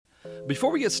Before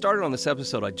we get started on this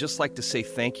episode, I'd just like to say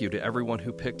thank you to everyone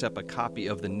who picked up a copy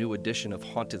of the new edition of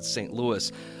Haunted St.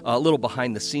 Louis. A little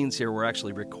behind the scenes here, we're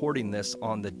actually recording this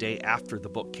on the day after the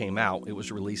book came out. It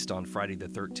was released on Friday the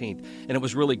 13th, and it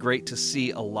was really great to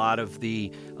see a lot of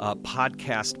the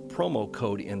podcast promo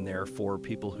code in there for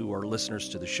people who are listeners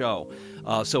to the show.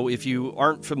 So if you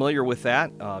aren't familiar with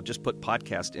that, just put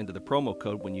podcast into the promo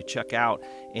code when you check out,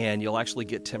 and you'll actually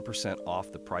get 10%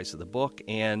 off the price of the book,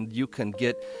 and you can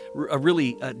get a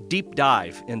really deep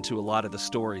dive into a lot of the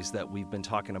stories that we've been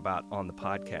talking about on the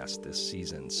podcast this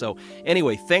season. So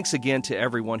anyway, thanks again to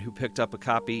everyone who picked up a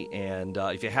copy, and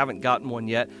if you haven't gotten one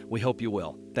yet, we hope you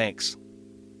will. Thanks.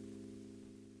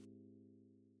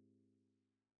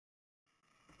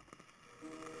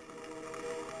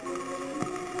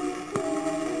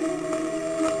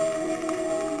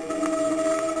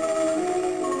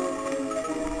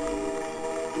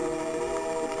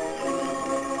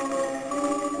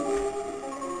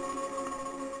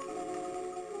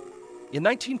 In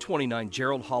 1929,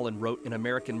 Gerald Holland wrote in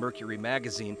American Mercury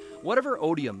magazine, "Whatever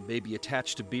odium may be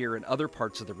attached to beer in other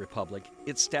parts of the Republic,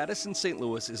 its status in St.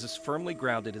 Louis is as firmly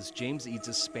grounded as James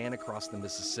Eads' span across the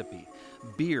Mississippi.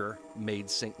 Beer made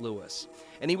St. Louis."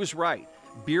 And he was right.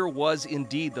 Beer was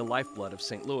indeed the lifeblood of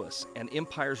St. Louis, and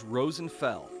empires rose and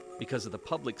fell because of the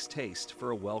public's taste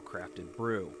for a well-crafted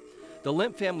brew. The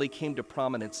Lemp family came to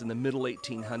prominence in the middle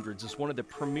 1800s as one of the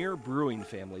premier brewing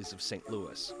families of St.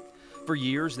 Louis. For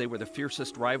years, they were the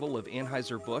fiercest rival of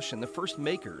Anheuser-Busch and the first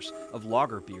makers of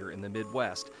lager beer in the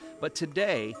Midwest. But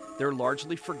today, they're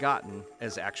largely forgotten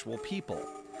as actual people.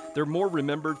 They're more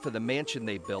remembered for the mansion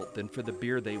they built than for the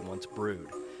beer they once brewed.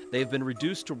 They have been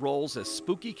reduced to roles as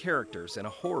spooky characters in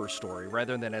a horror story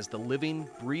rather than as the living,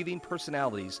 breathing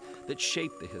personalities that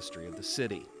shape the history of the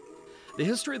city. The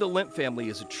history of the Lemp family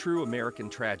is a true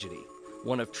American tragedy,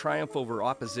 one of triumph over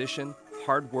opposition,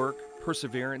 hard work,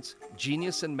 perseverance,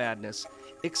 genius and madness,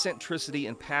 eccentricity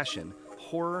and passion,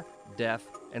 horror, death,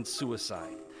 and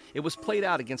suicide. It was played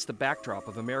out against the backdrop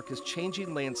of America's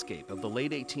changing landscape of the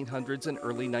late 1800s and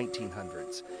early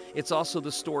 1900s. It's also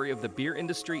the story of the beer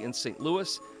industry in St.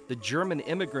 Louis, the German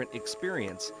immigrant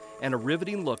experience, and a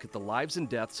riveting look at the lives and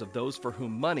deaths of those for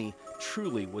whom money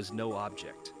truly was no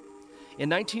object. In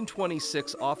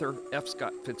 1926, author F.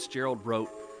 Scott Fitzgerald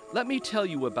wrote, "Let me tell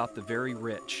you about the very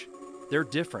rich. They're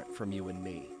different from you and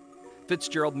me."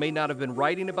 Fitzgerald may not have been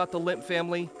writing about the Lemp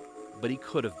family, but he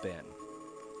could have been.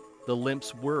 The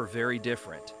Lemps were very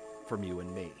different from you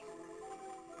and me.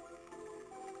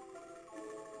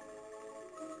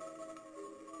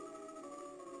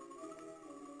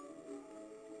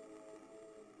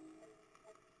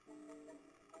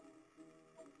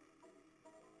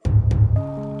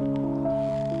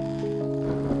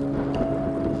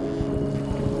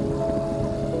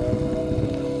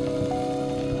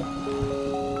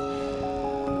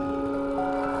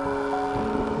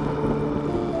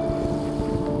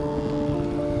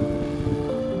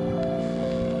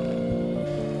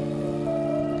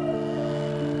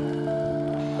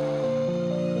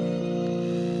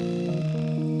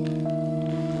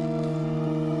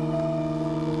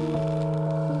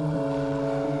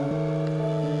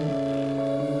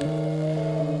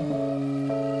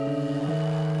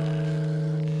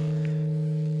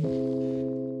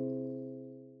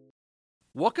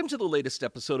 Welcome to the latest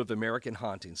episode of American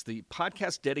Hauntings, the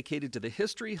podcast dedicated to the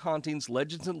history, hauntings,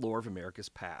 legends, and lore of America's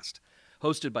past.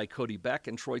 Hosted by Cody Beck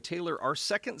and Troy Taylor, our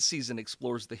second season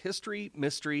explores the history,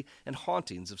 mystery, and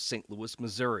hauntings of St. Louis,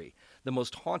 Missouri, the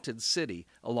most haunted city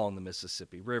along the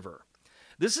Mississippi River.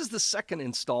 This is the second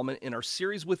installment in our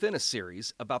series within a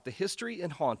series about the history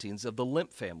and hauntings of the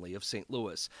Lemp family of St.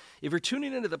 Louis. If you're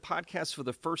tuning into the podcast for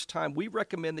the first time, we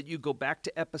recommend that you go back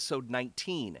to episode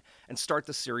 19 and start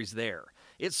the series there.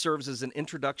 It serves as an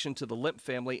introduction to the Lemp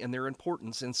family and their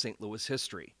importance in St. Louis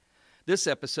history. This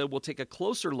episode will take a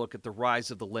closer look at the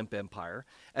rise of the Lemp Empire,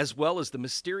 as well as the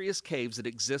mysterious caves that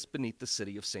exist beneath the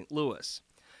city of St. Louis.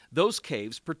 Those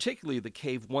caves, particularly the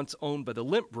cave once owned by the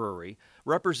Lemp Brewery,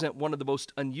 represent one of the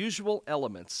most unusual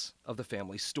elements of the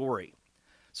family's story.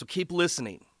 So keep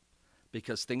listening,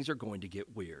 because things are going to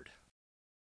get weird.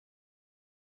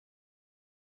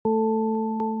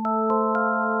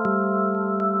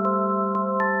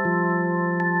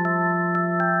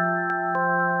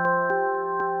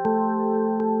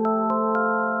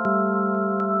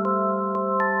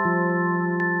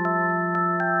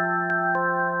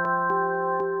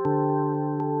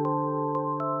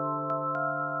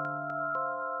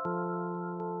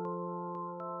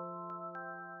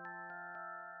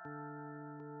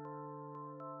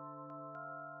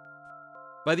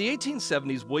 By the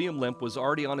 1870s, William Lemp was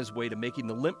already on his way to making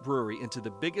the Lemp Brewery into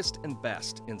the biggest and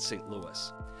best in St.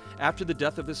 Louis. After the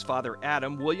death of his father,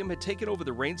 Adam, William had taken over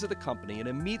the reins of the company and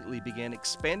immediately began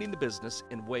expanding the business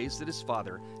in ways that his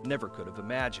father never could have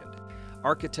imagined.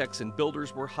 Architects and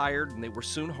builders were hired, and they were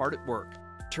soon hard at work,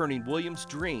 turning William's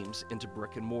dreams into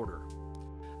brick and mortar.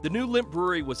 The new Lemp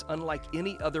Brewery was unlike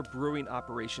any other brewing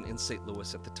operation in St.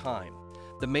 Louis at the time.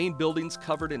 The main buildings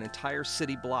covered an entire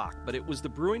city block, but it was the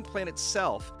brewing plant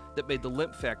itself that made the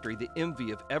Lemp factory the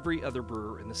envy of every other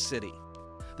brewer in the city.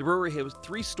 The brewery had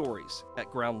 3 stories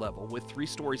at ground level, with 3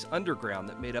 stories underground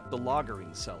that made up the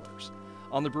lagering cellars.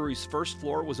 On the brewery's first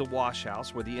floor was a wash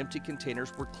house where the empty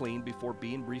containers were cleaned before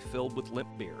being refilled with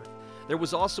Lemp beer. There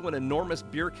was also an enormous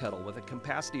beer kettle with a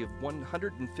capacity of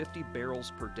 150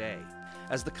 barrels per day.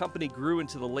 As the company grew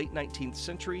into the late 19th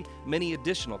century, many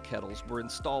additional kettles were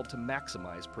installed to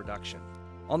maximize production.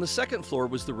 On the second floor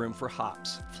was the room for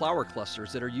hops, flower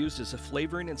clusters that are used as a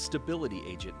flavoring and stability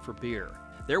agent for beer.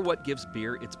 They're what gives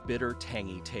beer its bitter,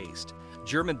 tangy taste.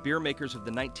 German beer makers of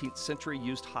the 19th century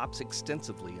used hops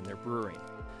extensively in their brewing.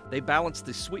 They balanced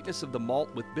the sweetness of the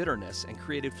malt with bitterness and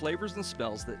created flavors and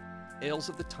smells that ales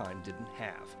of the time didn't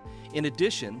have. In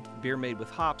addition, beer made with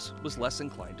hops was less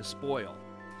inclined to spoil.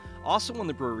 Also on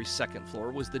the brewery's second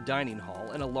floor was the dining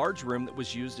hall and a large room that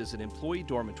was used as an employee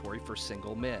dormitory for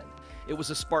single men. It was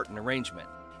a Spartan arrangement.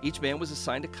 Each man was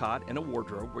assigned a cot and a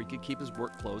wardrobe where he could keep his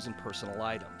work clothes and personal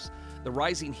items. The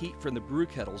rising heat from the brew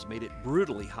kettles made it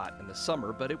brutally hot in the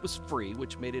summer, but it was free,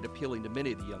 which made it appealing to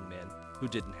many of the young men who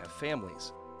didn't have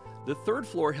families. The third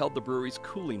floor held the brewery's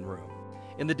cooling room.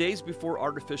 In the days before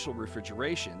artificial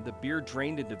refrigeration, the beer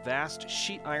drained into vast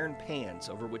sheet iron pans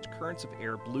over which currents of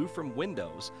air blew from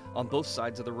windows on both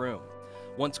sides of the room.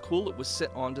 Once cool, it was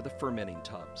set onto the fermenting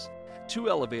tubs. 2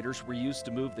 elevators were used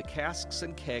to move the casks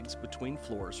and kegs between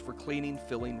floors for cleaning,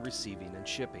 filling, receiving, and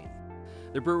shipping.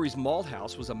 The brewery's malt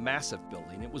house was a massive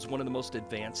building. It was one of the most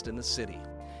advanced in the city.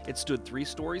 It stood 3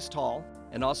 stories tall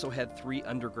and also had 3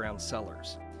 underground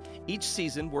cellars. Each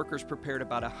season, workers prepared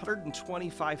about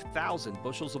 125,000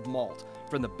 bushels of malt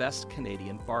from the best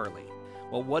Canadian barley.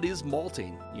 Well, what is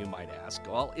malting, you might ask?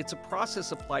 Well, it's a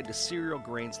process applied to cereal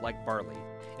grains like barley,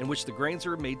 in which the grains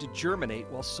are made to germinate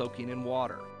while soaking in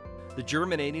water. The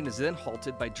germinating is then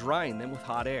halted by drying them with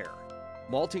hot air.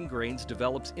 Malting grains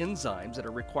develops enzymes that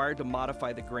are required to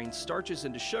modify the grain starches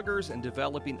into sugars and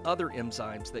developing other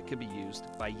enzymes that can be used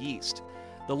by yeast.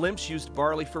 The Lemps used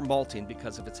barley for malting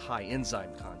because of its high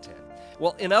enzyme content.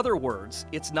 Well, in other words,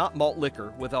 it's not malt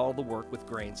liquor with all the work with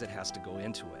grains that has to go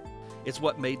into it. It's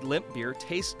what made Lemp beer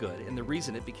taste good and the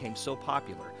reason it became so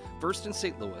popular, first in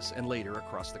St. Louis and later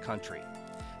across the country.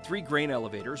 3 grain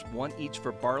elevators, 1 each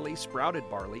for barley, sprouted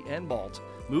barley, and malt,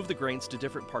 moved the grains to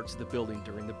different parts of the building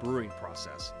during the brewing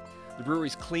process. The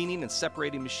brewery's cleaning and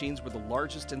separating machines were the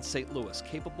largest in St. Louis,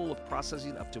 capable of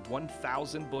processing up to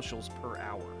 1,000 bushels per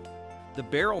hour. The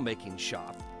barrel-making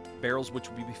shop, barrels which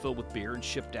would be filled with beer and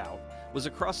shipped out, was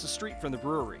across the street from the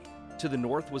brewery. To the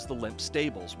north was the Lemp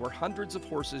Stables, where hundreds of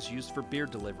horses used for beer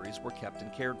deliveries were kept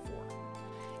and cared for.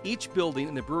 Each building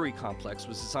in the brewery complex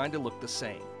was designed to look the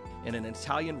same, in an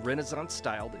Italian Renaissance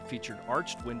style that featured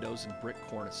arched windows and brick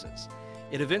cornices.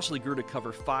 It eventually grew to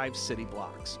cover 5 city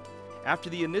blocks. After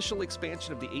the initial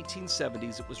expansion of the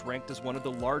 1870s, it was ranked as one of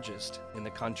the largest in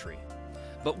the country.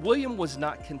 But William was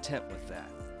not content with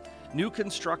that. New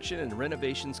construction and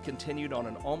renovations continued on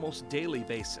an almost daily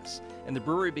basis, and the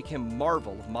brewery became a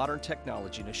marvel of modern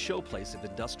technology and a showplace of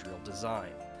industrial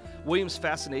design. William's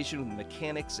fascination with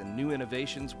mechanics and new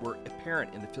innovations were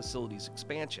apparent in the facility's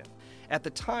expansion. At the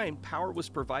time, power was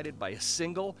provided by a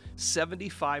single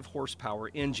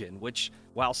 75-horsepower engine, which,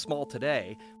 while small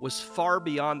today, was far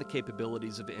beyond the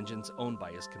capabilities of engines owned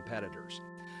by his competitors.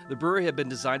 The brewery had been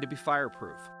designed to be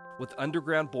fireproof, with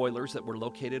underground boilers that were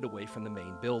located away from the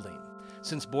main building.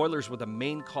 Since boilers were the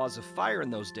main cause of fire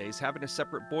in those days, having a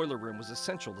separate boiler room was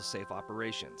essential to safe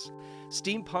operations.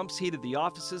 Steam pumps heated the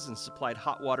offices and supplied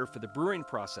hot water for the brewing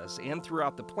process and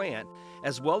throughout the plant,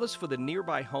 as well as for the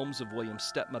nearby homes of William's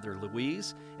stepmother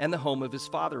Louise and the home of his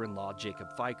father-in-law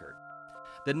Jacob Fikert.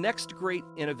 The next great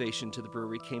innovation to the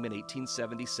brewery came in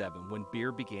 1877 when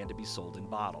beer began to be sold in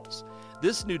bottles.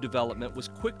 This new development was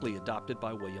quickly adopted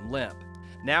by William Lemp.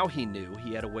 Now he knew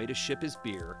he had a way to ship his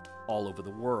beer all over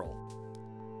the world.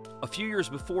 A few years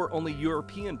before, only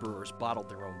European brewers bottled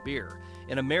their own beer.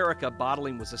 In America,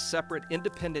 bottling was a separate,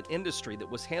 independent industry that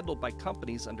was handled by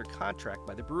companies under contract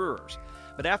by the brewers.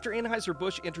 But after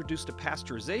Anheuser-Busch introduced a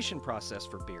pasteurization process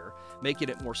for beer, making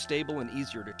it more stable and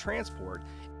easier to transport,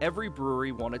 every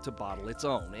brewery wanted to bottle its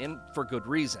own, and for good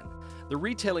reason. The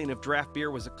retailing of draft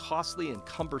beer was a costly and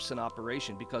cumbersome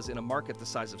operation because in a market the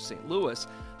size of St. Louis,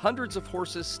 hundreds of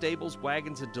horses, stables,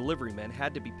 wagons, and delivery men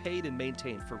had to be paid and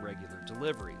maintained for regular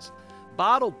deliveries.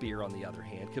 Bottled beer, on the other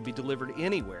hand, could be delivered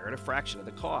anywhere at a fraction of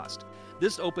the cost.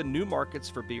 This opened new markets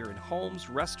for beer in homes,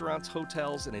 restaurants,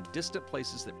 hotels, and in distant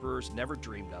places that brewers never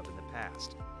dreamed of in the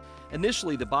past.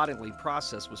 Initially, the bottling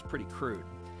process was pretty crude.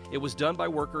 It was done by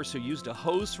workers who used a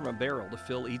hose from a barrel to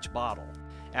fill each bottle.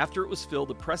 After it was filled,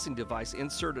 the pressing device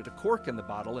inserted a cork in the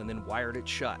bottle and then wired it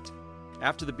shut.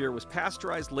 After the beer was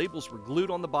pasteurized, labels were glued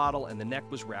on the bottle and the neck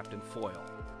was wrapped in foil.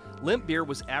 Limp beer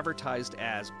was advertised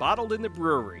as bottled in the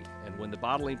brewery, and when the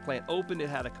bottling plant opened, it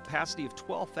had a capacity of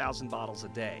 12,000 bottles a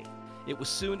day. It was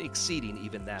soon exceeding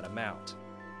even that amount.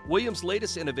 William's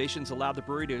latest innovations allowed the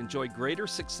brewery to enjoy greater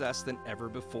success than ever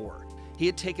before. He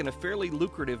had taken a fairly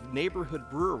lucrative neighborhood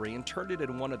brewery and turned it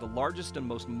into one of the largest and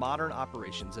most modern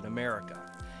operations in America.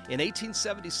 In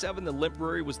 1877, the Limp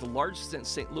Brewery was the largest in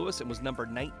St. Louis and was number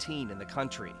 19 in the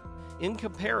country. In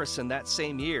comparison, that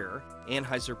same year,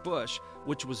 Anheuser-Busch,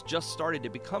 which was just starting to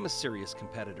become a serious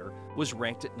competitor, was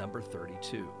ranked at number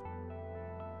 32.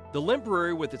 The Limp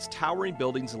Brewery, with its towering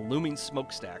buildings and looming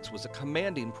smokestacks, was a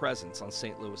commanding presence on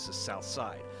St. Louis's south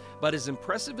side. But as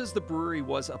impressive as the brewery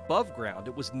was above ground,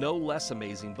 it was no less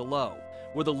amazing below,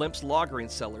 where the Limp's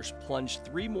lagering cellars plunged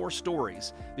 3 more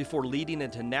stories before leading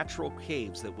into natural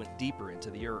caves that went deeper into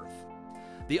the earth.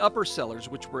 The upper cellars,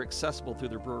 which were accessible through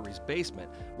the brewery's basement,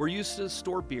 were used to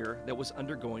store beer that was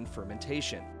undergoing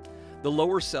fermentation. The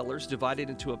lower cellars, divided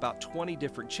into about 20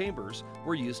 different chambers,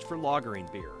 were used for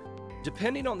lagering beer.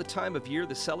 Depending on the time of year,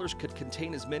 the cellars could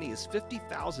contain as many as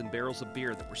 50,000 barrels of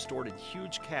beer that were stored in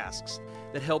huge casks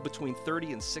that held between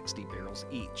 30 and 60 barrels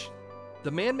each. The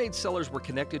man-made cellars were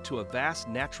connected to a vast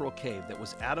natural cave that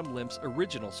was Adam Limp's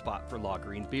original spot for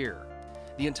lagering beer.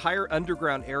 The entire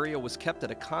underground area was kept at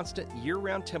a constant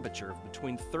year-round temperature of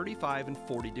between 35 and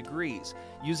 40 degrees,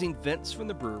 using vents from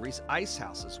the brewery's ice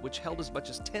houses, which held as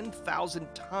much as 10,000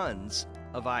 tons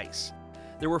of ice.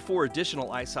 There were 4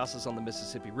 additional ice houses on the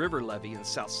Mississippi River levee in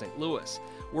South St. Louis.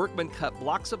 Workmen cut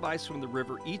blocks of ice from the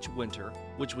river each winter,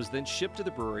 which was then shipped to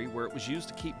the brewery where it was used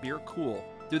to keep beer cool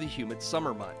through the humid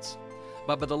summer months.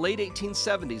 But by the late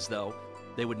 1870s, though,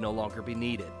 they would no longer be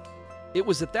needed. It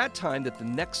was at that time that the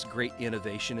next great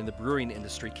innovation in the brewing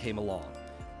industry came along: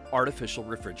 artificial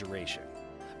refrigeration.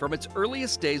 From its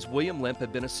earliest days, William Limp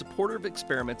had been a supporter of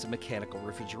experiments in mechanical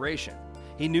refrigeration.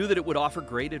 He knew that it would offer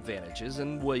great advantages,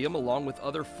 and William, along with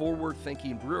other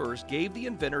forward-thinking brewers, gave the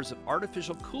inventors of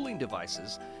artificial cooling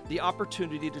devices the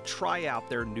opportunity to try out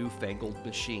their newfangled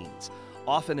machines,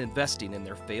 often investing in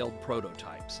their failed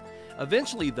prototypes.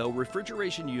 Eventually, though,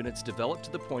 refrigeration units developed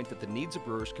to the point that the needs of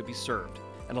brewers could be served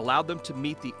and allowed them to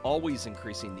meet the always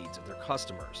increasing needs of their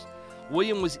customers.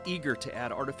 William was eager to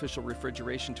add artificial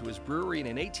refrigeration to his brewery, and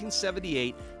in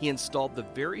 1878, he installed the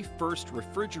very first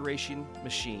refrigeration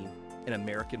machine in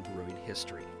American brewing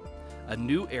history. A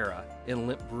new era in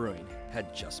Limp brewing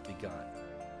had just begun.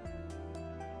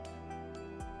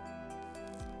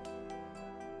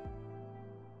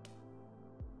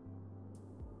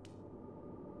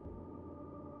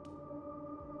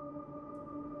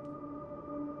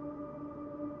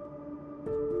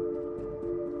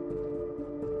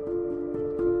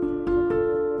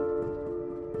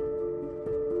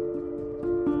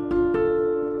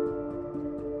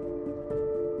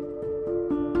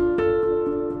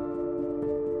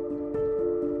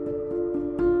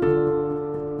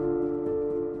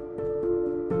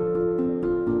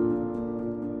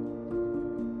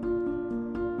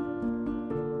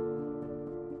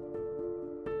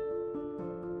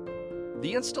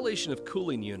 The installation of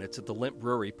cooling units at the Limp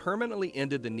Brewery permanently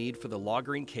ended the need for the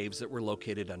lagering caves that were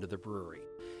located under the brewery.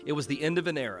 It was the end of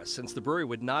an era, since the brewery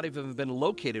would not even have been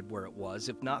located where it was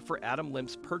if not for Adam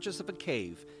Limp's purchase of a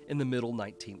cave in the middle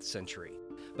 19th century.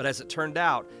 But as it turned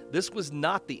out, this was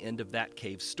not the end of that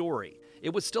cave story.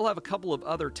 It would still have a couple of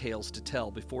other tales to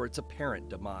tell before its apparent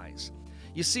demise.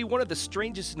 You see, one of the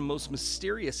strangest and most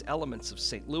mysterious elements of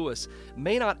St. Louis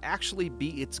may not actually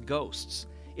be its ghosts.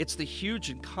 It's the huge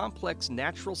and complex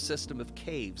natural system of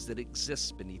caves that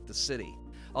exists beneath the city.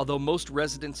 Although most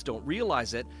residents don't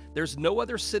realize it, there's no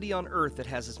other city on earth that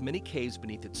has as many caves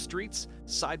beneath its streets,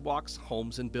 sidewalks,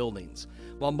 homes, and buildings.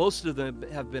 While most of them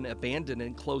have been abandoned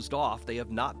and closed off, they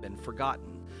have not been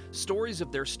forgotten. Stories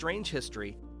of their strange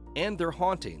history and their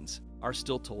hauntings are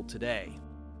still told today.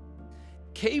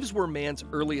 Caves were man's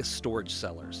earliest storage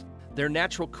cellars. Their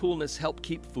natural coolness helped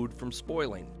keep food from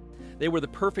spoiling. They were the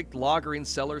perfect lagering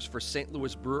cellars for St.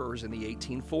 Louis brewers in the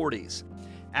 1840s.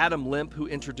 Adam Lemp, who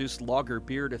introduced lager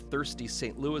beer to thirsty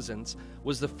St. Louisans,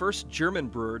 was the first German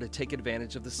brewer to take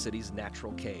advantage of the city's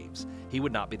natural caves. He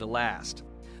would not be the last.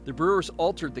 The brewers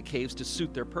altered the caves to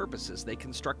suit their purposes. They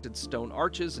constructed stone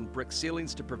arches and brick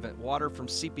ceilings to prevent water from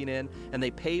seeping in, and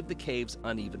they paved the caves'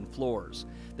 uneven floors.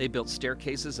 They built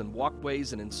staircases and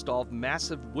walkways and installed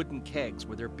massive wooden kegs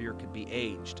where their beer could be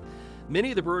aged.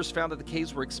 Many of the brewers found that the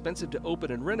caves were expensive to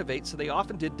open and renovate, so they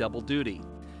often did double duty.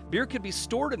 Beer could be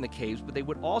stored in the caves, but they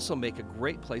would also make a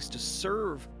great place to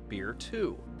serve beer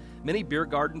too. Many beer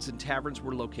gardens and taverns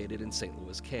were located in St.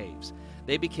 Louis caves.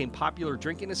 They became popular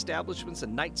drinking establishments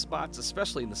and night spots,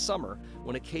 especially in the summer,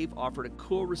 when a cave offered a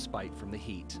cool respite from the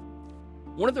heat.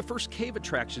 One of the first cave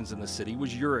attractions in the city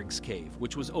was Urich's Cave,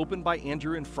 which was opened by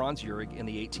Andrew and Franz Urich in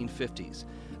the 1850s.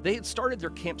 They had started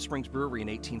their Camp Springs brewery in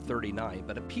 1839,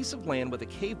 but a piece of land with a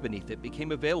cave beneath it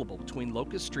became available between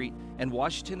Locust Street and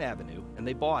Washington Avenue, and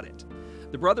they bought it.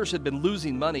 The brothers had been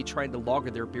losing money trying to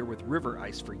lager their beer with river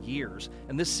ice for years,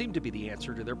 and this seemed to be the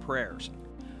answer to their prayers.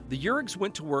 The Urichs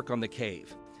went to work on the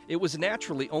cave. It was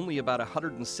naturally only about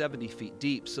 170 feet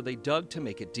deep, so they dug to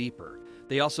make it deeper.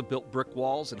 They also built brick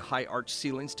walls and high arched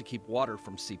ceilings to keep water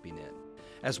from seeping in.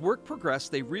 As work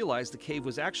progressed, they realized the cave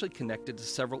was actually connected to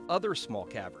several other small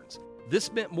caverns.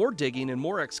 This meant more digging and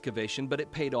more excavation, but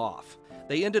it paid off.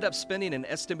 They ended up spending an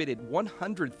estimated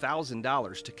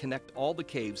 $100,000 to connect all the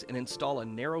caves and install a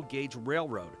narrow gauge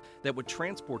railroad that would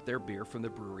transport their beer from the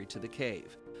brewery to the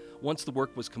cave. Once the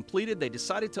work was completed, they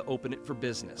decided to open it for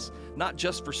business, not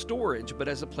just for storage, but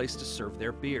as a place to serve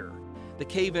their beer. The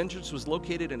cave entrance was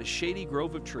located in a shady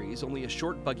grove of trees, only a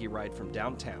short buggy ride from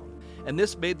downtown, and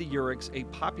this made the Urichs a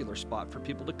popular spot for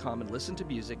people to come and listen to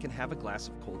music and have a glass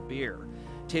of cold beer.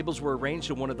 Tables were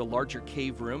arranged in one of the larger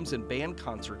cave rooms, and band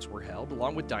concerts were held,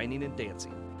 along with dining and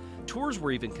dancing. Tours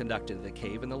were even conducted in the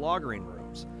cave and the lagering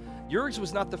rooms. Urich's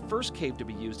was not the first cave to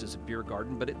be used as a beer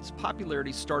garden, but its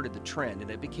popularity started the trend,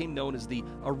 and it became known as the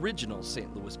original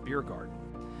St. Louis beer garden.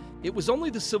 It was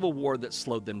only the Civil War that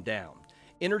slowed them down.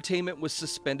 Entertainment was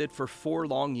suspended for 4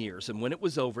 long years, and when it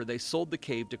was over, they sold the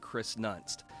cave to Chris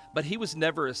Nunst, but he was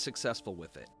never as successful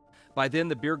with it. By then,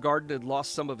 the beer garden had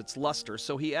lost some of its luster,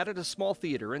 so he added a small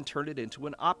theater and turned it into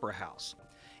an opera house.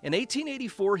 In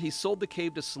 1884, he sold the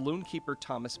cave to saloon keeper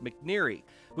Thomas McNeary,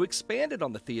 who expanded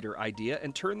on the theater idea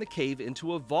and turned the cave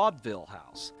into a vaudeville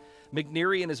house.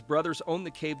 McNeary and his brothers owned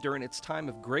the cave during its time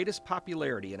of greatest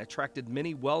popularity and attracted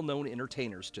many well-known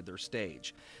entertainers to their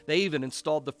stage. They even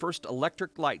installed the first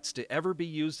electric lights to ever be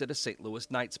used at a St.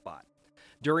 Louis night spot.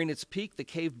 During its peak, the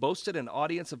cave boasted an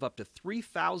audience of up to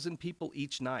 3,000 people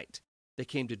each night. They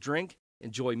came to drink,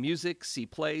 enjoy music, see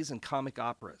plays, and comic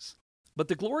operas. But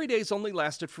the glory days only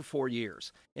lasted for 4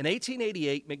 years. In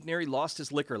 1888, McNeary lost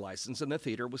his liquor license and the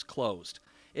theater was closed.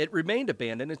 It remained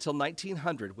abandoned until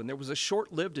 1900, when there was a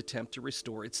short-lived attempt to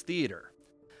restore its theater.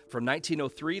 From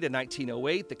 1903 to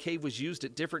 1908, the cave was used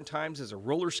at different times as a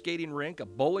roller skating rink, a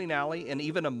bowling alley, and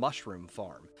even a mushroom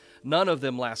farm. None of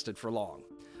them lasted for long.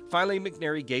 Finally,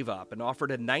 McNeary gave up and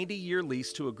offered a 90-year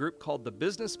lease to a group called the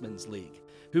Businessmen's League,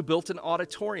 who built an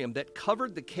auditorium that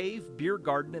covered the cave, beer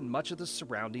garden, and much of the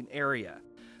surrounding area.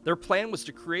 Their plan was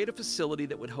to create a facility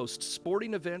that would host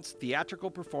sporting events,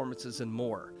 theatrical performances, and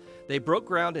more. They broke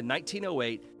ground in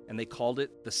 1908, and they called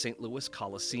it the St. Louis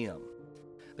Coliseum.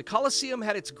 The Coliseum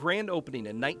had its grand opening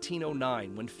in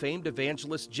 1909 when famed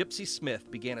evangelist Gypsy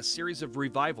Smith began a series of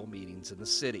revival meetings in the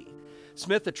city.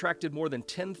 Smith attracted more than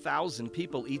 10,000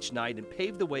 people each night and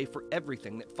paved the way for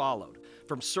everything that followed,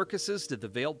 from circuses to the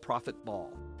Veiled Prophet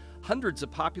Ball. Hundreds of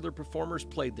popular performers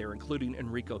played there, including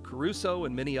Enrico Caruso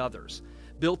and many others.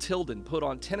 Bill Tilden put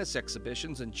on tennis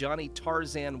exhibitions, and Johnny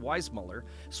Tarzan Weissmuller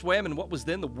swam in what was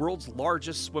then the world's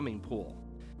largest swimming pool.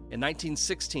 In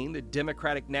 1916, the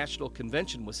Democratic National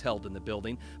Convention was held in the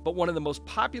building, but one of the most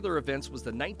popular events was the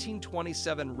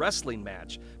 1927 wrestling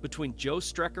match between Joe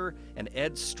Strecker and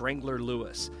Ed Strangler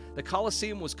Lewis. The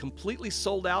Coliseum was completely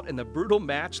sold out, and the brutal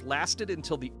match lasted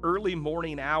until the early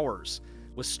morning hours,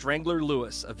 with Strangler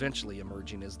Lewis eventually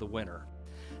emerging as the winner.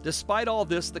 Despite all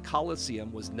this, the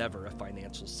Coliseum was never a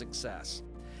financial success.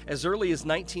 As early as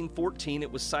 1914,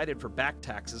 it was cited for back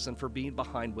taxes and for being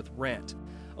behind with rent.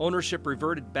 Ownership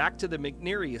reverted back to the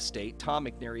McNeary estate. Tom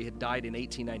McNeary had died in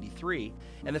 1893,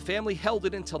 and the family held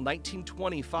it until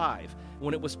 1925,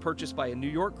 when it was purchased by a New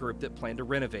York group that planned to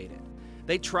renovate it.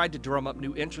 They tried to drum up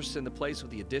new interest in the place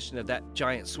with the addition of that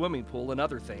giant swimming pool and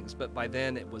other things, but by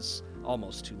then it was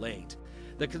almost too late.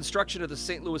 The construction of the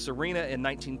St. Louis Arena in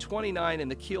 1929 and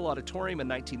the Kiel Auditorium in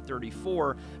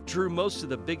 1934 drew most of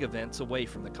the big events away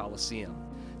from the Coliseum.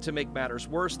 To make matters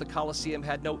worse, the Coliseum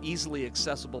had no easily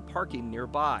accessible parking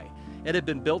nearby. It had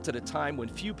been built at a time when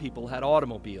few people had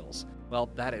automobiles.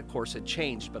 Well, that of course had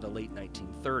changed by the late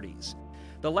 1930s.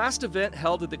 The last event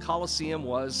held at the Coliseum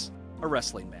was a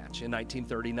wrestling match in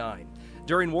 1939.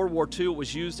 During World War II, it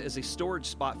was used as a storage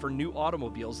spot for new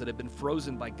automobiles that had been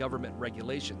frozen by government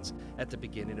regulations at the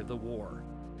beginning of the war.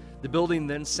 The building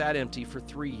then sat empty for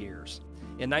 3 years.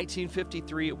 In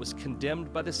 1953, it was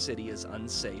condemned by the city as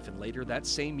unsafe, and later that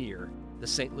same year, the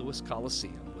St. Louis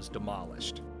Coliseum was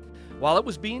demolished. While it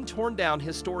was being torn down,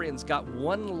 historians got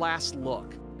one last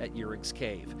look at Uhrich's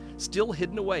Cave, still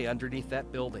hidden away underneath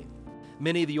that building.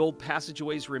 Many of the old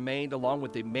passageways remained, along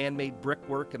with the man-made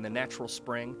brickwork and the natural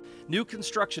spring. New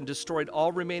construction destroyed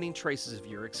all remaining traces of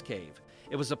Uhrich's Cave.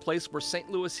 It was a place where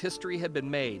St. Louis history had been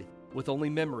made, with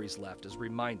only memories left as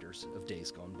reminders of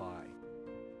days gone by.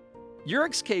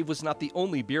 Uhrich's Cave was not the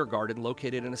only beer garden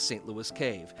located in a St. Louis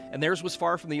cave, and theirs was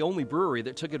far from the only brewery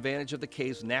that took advantage of the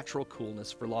cave's natural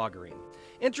coolness for lagering.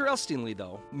 Interestingly,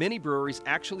 though, many breweries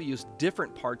actually used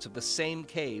different parts of the same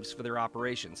caves for their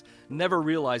operations, never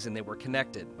realizing they were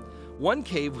connected. One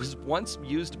cave was once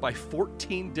used by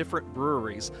 14 different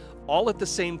breweries, all at the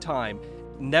same time,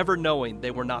 never knowing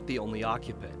they were not the only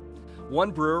occupant.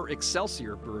 One brewer,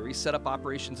 Excelsior Brewery, set up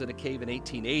operations in a cave in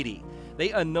 1880.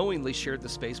 They unknowingly shared the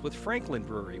space with Franklin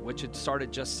Brewery, which had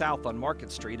started just south on Market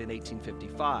Street in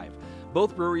 1855.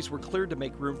 Both breweries were cleared to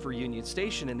make room for Union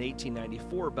Station in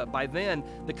 1894, but by then,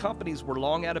 the companies were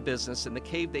long out of business and the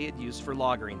cave they had used for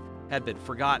lagering had been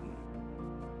forgotten.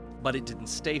 But it didn't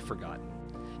stay forgotten.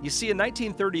 You see, in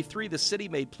 1933, the city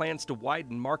made plans to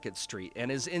widen Market Street,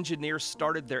 and as engineers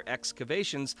started their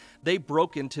excavations, they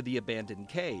broke into the abandoned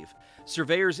cave.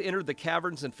 Surveyors entered the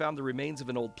caverns and found the remains of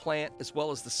an old plant, as well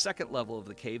as the second level of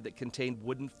the cave that contained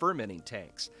wooden fermenting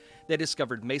tanks. They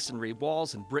discovered masonry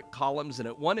walls and brick columns, and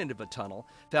at one end of a tunnel,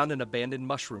 found an abandoned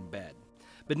mushroom bed.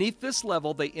 Beneath this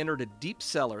level, they entered a deep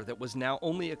cellar that was now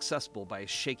only accessible by a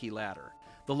shaky ladder.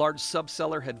 The large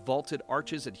subcellar had vaulted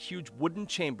arches and huge wooden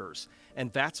chambers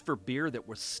and vats for beer that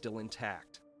were still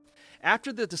intact.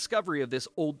 After the discovery of this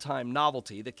old-time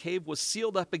novelty, the cave was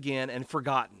sealed up again and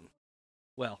forgotten.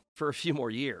 Well, for a few more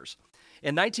years.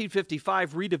 In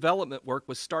 1955, redevelopment work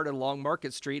was started along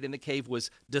Market Street and the cave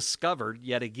was discovered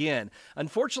yet again.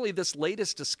 Unfortunately, this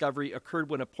latest discovery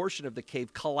occurred when a portion of the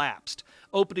cave collapsed,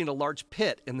 opening a large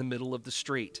pit in the middle of the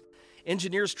street.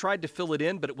 Engineers tried to fill it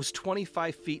in, but it was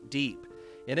 25 feet deep.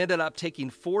 It ended up taking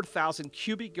 4,000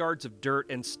 cubic yards of dirt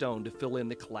and stone to fill in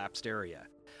the collapsed area.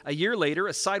 A year later,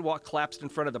 a sidewalk collapsed in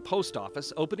front of the post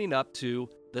office, opening up to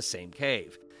the same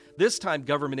cave. This time,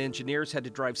 government engineers had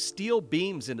to drive steel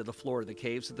beams into the floor of the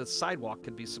cave so the sidewalk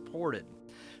could be supported.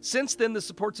 Since then, the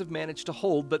supports have managed to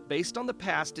hold, but based on the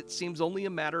past, it seems only a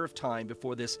matter of time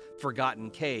before this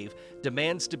forgotten cave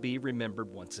demands to be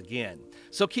remembered once again.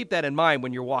 So keep that in mind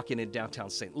when you're walking in downtown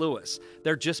St. Louis.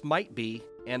 There just might be,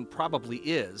 and probably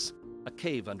is, a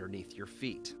cave underneath your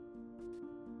feet.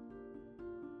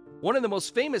 One of the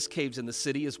most famous caves in the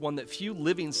city is one that few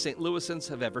living St. Louisans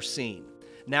have ever seen.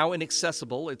 Now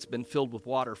inaccessible, it's been filled with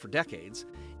water for decades.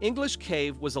 English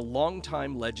Cave was a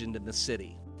long-time legend in the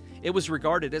city. It was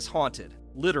regarded as haunted,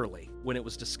 literally, when it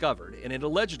was discovered, and it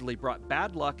allegedly brought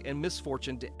bad luck and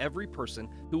misfortune to every person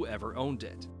who ever owned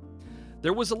it.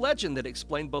 There was a legend that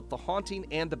explained both the haunting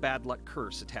and the bad luck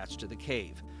curse attached to the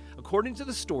cave. According to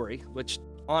the story, which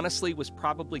honestly was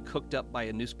probably cooked up by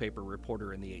a newspaper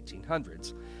reporter in the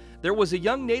 1800s, there was a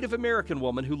young Native American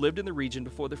woman who lived in the region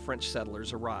before the French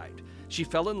settlers arrived. She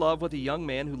fell in love with a young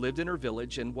man who lived in her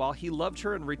village, and while he loved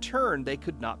her in return, they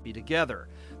could not be together.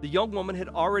 The young woman had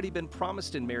already been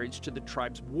promised in marriage to the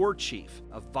tribe's war chief,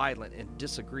 a violent and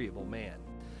disagreeable man.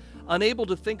 Unable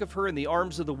to think of her in the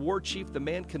arms of the war chief, the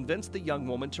man convinced the young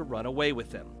woman to run away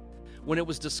with him. When it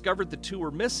was discovered the two were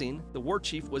missing, the war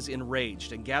chief was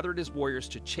enraged and gathered his warriors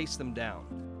to chase them down.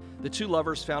 The two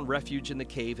lovers found refuge in the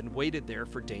cave and waited there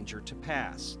for danger to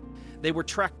pass. They were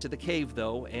trekked to the cave,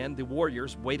 though, and the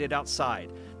warriors waited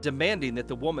outside, demanding that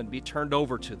the woman be turned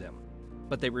over to them.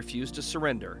 But they refused to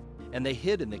surrender, and they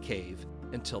hid in the cave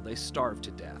until they starved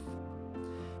to death.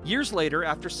 Years later,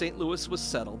 after St. Louis was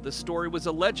settled, the story was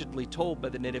allegedly told by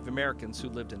the Native Americans who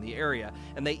lived in the area,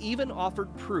 and they even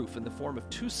offered proof in the form of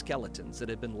two skeletons that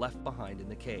had been left behind in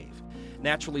the cave.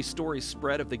 Naturally, stories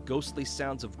spread of the ghostly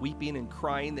sounds of weeping and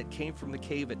crying that came from the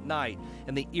cave at night,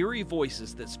 and the eerie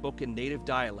voices that spoke in native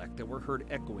dialect that were heard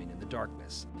echoing in the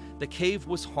darkness. The cave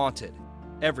was haunted.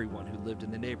 Everyone who lived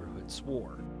in the neighborhood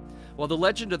swore. While the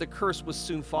legend of the curse was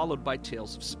soon followed by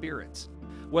tales of spirits.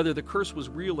 Whether the curse was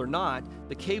real or not,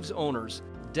 the cave's owners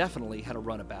definitely had a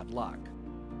run of bad luck.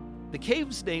 The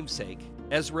cave's namesake,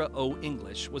 Ezra O.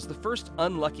 English, was the first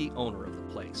unlucky owner of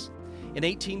the place. In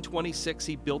 1826,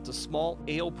 he built a small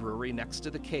ale brewery next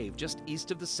to the cave, just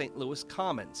east of the St. Louis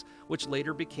Commons, which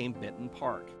later became Benton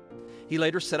Park. He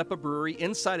later set up a brewery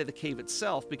inside of the cave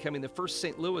itself, becoming the first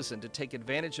St. Louisan to take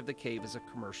advantage of the cave as a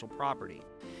commercial property.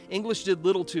 English did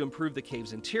little to improve the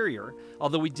cave's interior,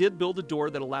 although he did build a door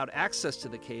that allowed access to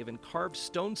the cave and carved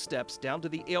stone steps down to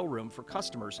the ale room for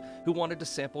customers who wanted to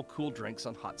sample cool drinks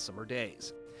on hot summer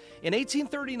days. In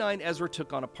 1839, Ezra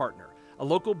took on a partner, a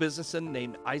local businessman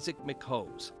named Isaac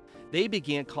McHose. They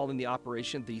began calling the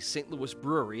operation the St. Louis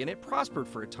Brewery, and it prospered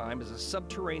for a time as a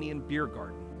subterranean beer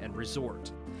garden and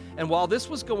resort. And while this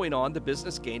was going on, the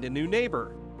business gained a new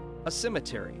neighbor, a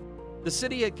cemetery. The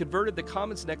city had converted the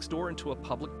commons next door into a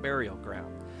public burial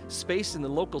ground. Space in the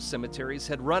local cemeteries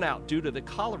had run out due to the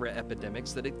cholera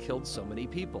epidemics that had killed so many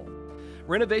people.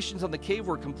 Renovations on the cave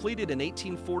were completed in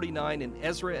 1849, and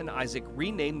Ezra and Isaac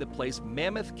renamed the place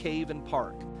Mammoth Cave and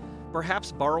Park,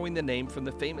 perhaps borrowing the name from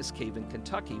the famous cave in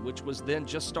Kentucky, which was then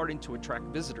just starting to attract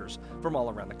visitors from all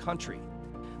around the country.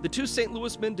 The two St.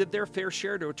 Louis men did their fair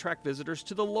share to attract visitors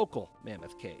to the local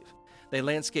Mammoth Cave. They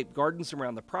landscaped gardens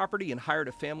around the property and hired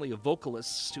a family of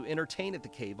vocalists to entertain at the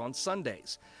cave on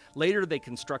Sundays. Later, they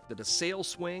constructed a sail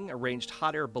swing, arranged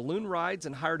hot air balloon rides,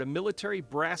 and hired a military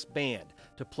brass band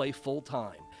to play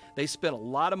full-time. They spent a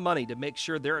lot of money to make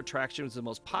sure their attraction was the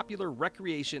most popular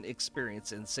recreation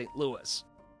experience in St. Louis.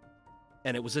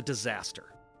 And it was a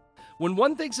disaster. When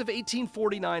one thinks of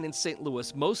 1849 in St.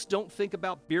 Louis, most don't think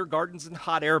about beer gardens and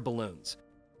hot air balloons.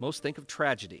 Most think of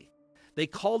tragedy. They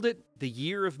called it the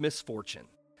Year of Misfortune.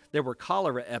 There were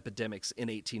cholera epidemics in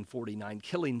 1849,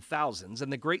 killing thousands,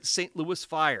 and the Great St. Louis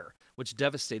Fire, which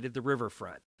devastated the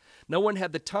riverfront. No one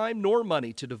had the time nor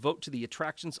money to devote to the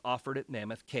attractions offered at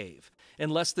Mammoth Cave. In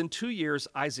less than 2 years,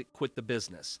 Isaac quit the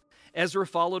business. Ezra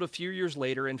followed a few years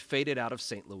later and faded out of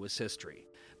St. Louis history.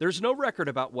 There's no record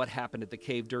about what happened at the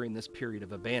cave during this period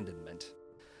of abandonment.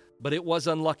 But it was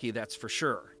unlucky, that's for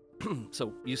sure.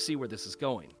 So you see where this is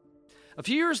going. A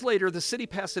few years later, the city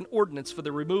passed an ordinance for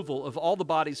the removal of all the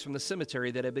bodies from the cemetery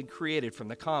that had been created from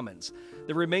the commons.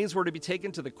 The remains were to be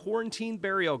taken to the quarantine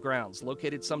burial grounds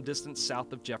located some distance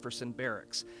south of Jefferson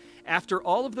Barracks. After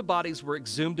all of the bodies were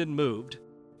exhumed and moved,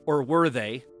 or were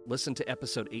they? Listen to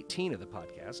episode 18 of the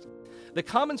podcast. The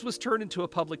Commons was turned into a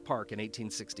public park in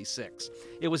 1866.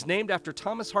 It was named after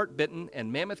Thomas Hart Benton,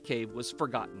 and Mammoth Cave was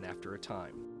forgotten after a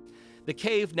time. The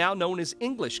cave, now known as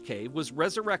English Cave, was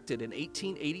resurrected in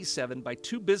 1887 by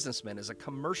two businessmen as a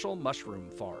commercial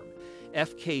mushroom farm.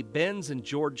 F.K. Benz and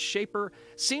George Shaper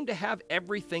seemed to have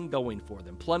everything going for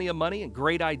them, plenty of money and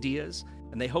great ideas,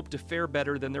 and they hoped to fare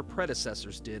better than their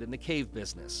predecessors did in the cave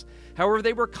business. However,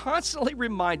 they were constantly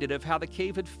reminded of how the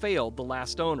cave had failed the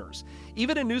last owners.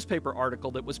 Even a newspaper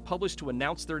article that was published to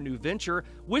announce their new venture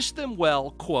wished them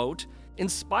well, quote, in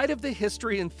spite of the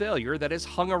history and failure that has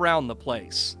hung around the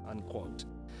place, unquote.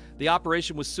 The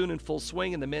operation was soon in full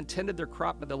swing, and the men tended their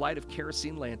crop by the light of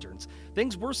kerosene lanterns.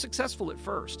 Things were successful at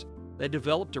first. They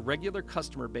developed a regular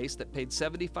customer base that paid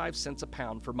 75 cents a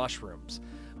pound for mushrooms.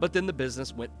 But then the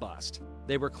business went bust.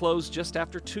 They were closed just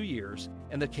after 2 years,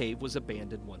 and the cave was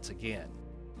abandoned once again.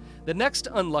 The next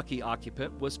unlucky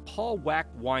occupant was Paul Wack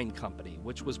Wine Company,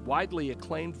 which was widely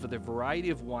acclaimed for the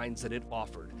variety of wines that it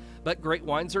offered. But great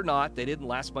wines or not, they didn't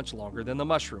last much longer than the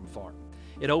mushroom farm.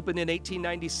 It opened in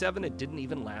 1897 and didn't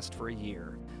even last for a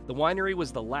year. The winery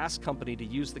was the last company to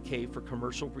use the cave for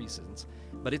commercial reasons,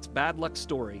 but its bad luck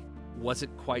story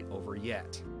wasn't quite over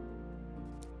yet.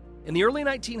 In the early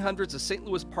 1900s, a St.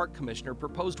 Louis Park Commissioner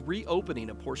proposed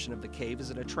reopening a portion of the cave as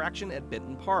an attraction at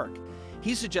Benton Park.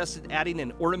 He suggested adding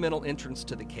an ornamental entrance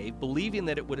to the cave, believing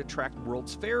that it would attract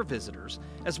World's Fair visitors,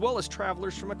 as well as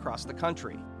travelers from across the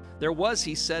country. There was,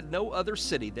 he said, no other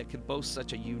city that could boast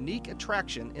such a unique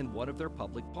attraction in one of their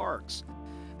public parks.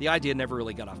 The idea never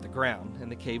really got off the ground,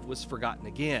 and the cave was forgotten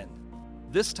again,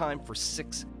 this time for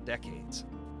 6 decades.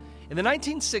 In the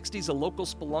 1960s, a local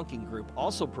spelunking group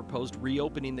also proposed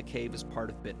reopening the cave as part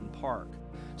of Benton Park.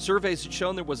 Surveys had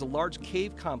shown there was a large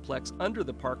cave complex under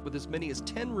the park with as many as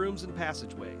 10 rooms and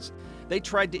passageways. They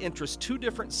tried to interest 2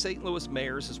 different St. Louis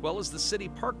mayors as well as the city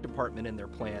park department in their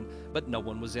plan, but no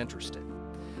one was interested.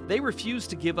 They refused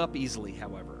to give up easily,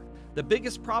 however. The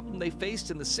biggest problem they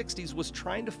faced in the 60s was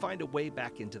trying to find a way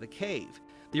back into the cave.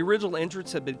 The original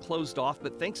entrance had been closed off,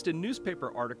 but thanks to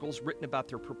newspaper articles written about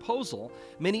their proposal,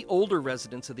 many older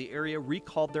residents of the area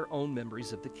recalled their own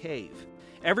memories of the cave.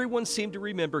 Everyone seemed to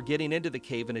remember getting into the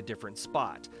cave in a different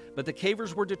spot, but the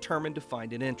cavers were determined to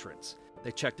find an entrance.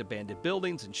 They checked abandoned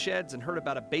buildings and sheds and heard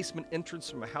about a basement entrance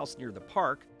from a house near the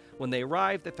park. When they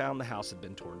arrived, they found the house had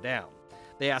been torn down.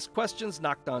 They asked questions,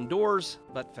 knocked on doors,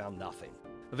 but found nothing.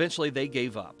 Eventually, they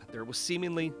gave up. There was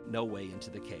seemingly no way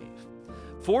into the cave.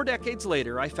 4 decades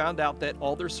later, I found out that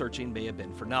all their searching may have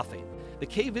been for nothing. The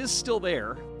cave is still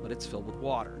there, but it's filled with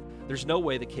water. There's no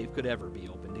way the cave could ever be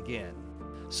opened again.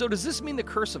 So does this mean the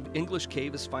curse of English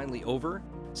Cave is finally over?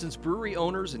 Since brewery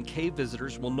owners and cave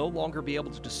visitors will no longer be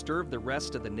able to disturb the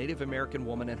rest of the Native American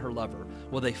woman and her lover,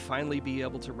 will they finally be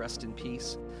able to rest in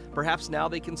peace? Perhaps now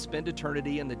they can spend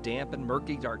eternity in the damp and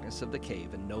murky darkness of the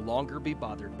cave and no longer be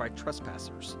bothered by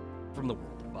trespassers from the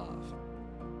world above.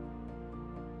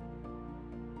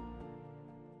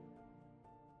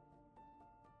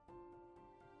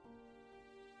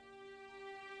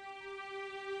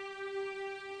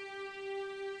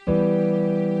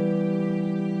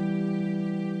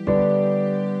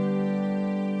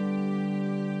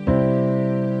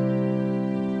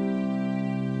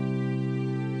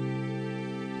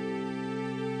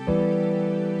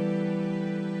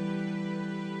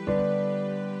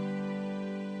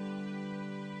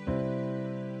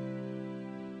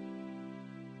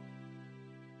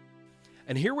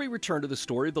 And here we return to the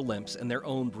story of the Lemps and their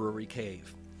own brewery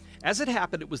cave. As it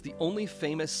happened, it was the only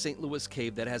famous St. Louis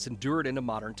cave that has endured into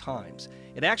modern times.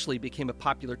 It actually became a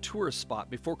popular tourist spot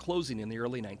before closing in the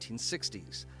early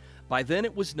 1960s. By then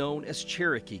it was known as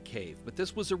Cherokee Cave, but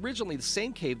this was originally the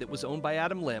same cave that was owned by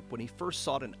Adam Lemp when he first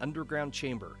sought an underground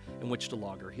chamber in which to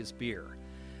lager his beer.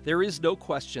 There is no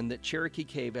question that Cherokee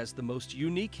Cave has the most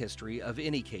unique history of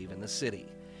any cave in the city.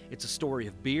 It's a story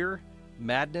of beer,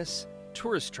 madness,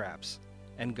 tourist traps,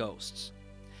 and ghosts.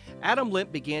 Adam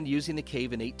Lemp began using the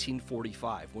cave in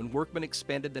 1845 when workmen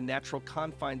expanded the natural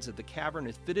confines of the cavern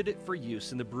and fitted it for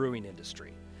use in the brewing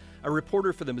industry. A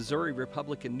reporter for the Missouri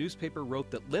Republican newspaper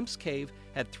wrote that Lemp's cave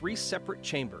had 3 separate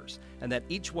chambers and that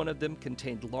each one of them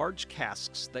contained large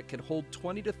casks that could hold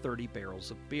 20 to 30 barrels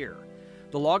of beer.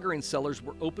 The lagering cellars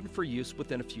were open for use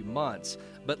within a few months,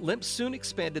 but Lemp soon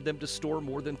expanded them to store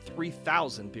more than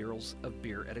 3,000 barrels of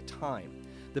beer at a time.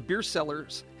 The beer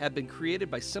cellars had been created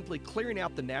by simply clearing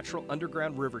out the natural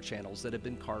underground river channels that had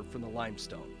been carved from the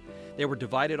limestone. They were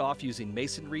divided off using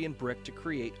masonry and brick to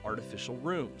create artificial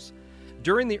rooms.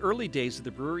 During the early days of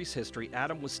the brewery's history,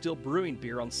 Adam was still brewing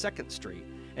beer on 2nd Street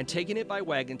and taking it by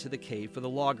wagon to the cave for the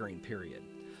lagering period.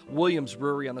 Williams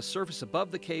Brewery on the surface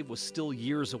above the cave was still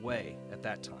years away at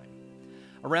that time.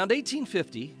 Around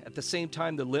 1850, at the same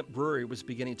time the Lemp Brewery was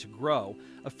beginning to grow,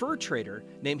 a fur trader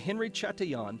named Henry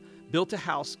Chatillon built a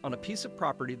house on a piece of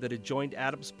property that adjoined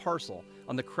Adams' parcel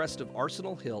on the crest of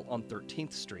Arsenal Hill on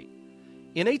 13th Street.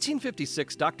 In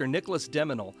 1856, Dr. Nicholas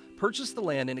Demenel purchased the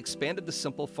land and expanded the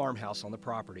simple farmhouse on the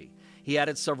property. He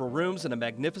added several rooms and a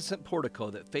magnificent portico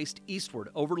that faced eastward,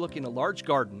 overlooking a large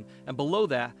garden, and below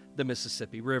that, the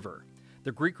Mississippi River.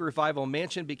 The Greek Revival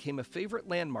mansion became a favorite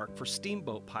landmark for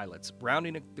steamboat pilots,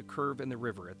 rounding the curve in the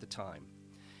river at the time.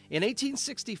 In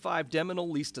 1865, Demenel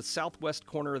leased a southwest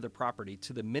corner of the property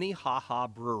to the Minnehaha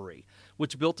Brewery,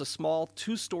 which built a small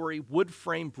 2-story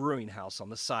wood-frame brewing house on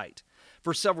the site.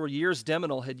 For several years,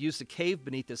 Demenel had used a cave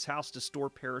beneath his house to store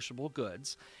perishable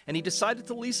goods, and he decided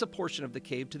to lease a portion of the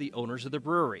cave to the owners of the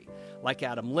brewery. Like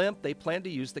Adam Lemp, they planned to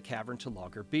use the cavern to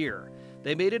lager beer.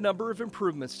 They made a number of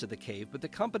improvements to the cave, but the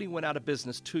company went out of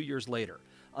business 2 years later,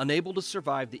 unable to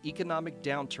survive the economic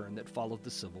downturn that followed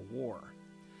the Civil War.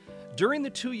 During the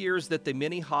 2 years that the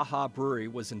Minnehaha Brewery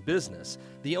was in business,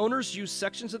 the owners used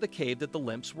sections of the cave that the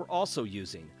Lemps were also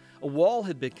using. A wall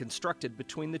had been constructed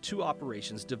between the two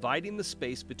operations, dividing the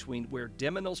space between where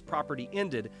Demenel's property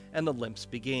ended and the Lemps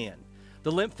began.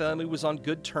 The Lemp family was on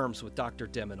good terms with Dr.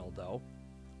 Demenel, though.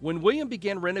 When William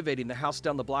began renovating the house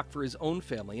down the block for his own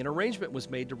family, an arrangement was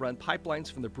made to run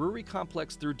pipelines from the brewery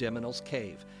complex through Demenel's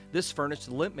cave. This furnished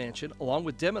the Lemp mansion, along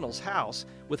with Demenel's house,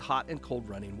 with hot and cold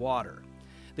running water.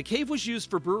 The cave was used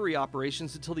for brewery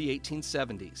operations until the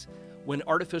 1870s, when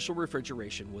artificial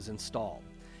refrigeration was installed.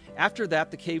 After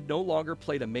that, the cave no longer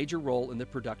played a major role in the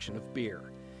production of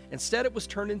beer. Instead, it was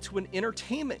turned into an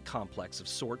entertainment complex of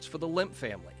sorts for the Lemp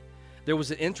family. There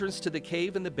was an entrance to the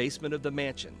cave in the basement of the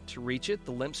mansion. To reach it,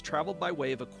 the Lemps traveled by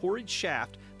way of a quarried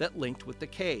shaft that linked with the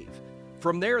cave.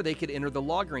 From there, they could enter the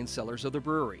lagering cellars of the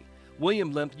brewery.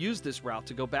 William Lemp used this route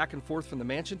to go back and forth from the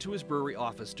mansion to his brewery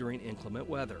office during inclement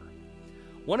weather.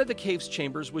 One of the cave's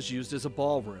chambers was used as a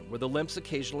ballroom, where the Lemps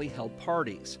occasionally held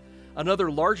parties. Another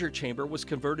larger chamber was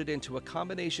converted into a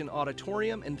combination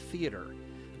auditorium and theater.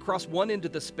 Across one end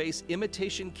of the space,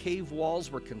 imitation cave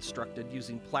walls were constructed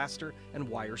using plaster and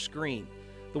wire screen.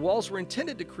 The walls were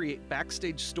intended to create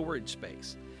backstage storage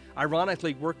space.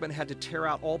 Ironically, workmen had to tear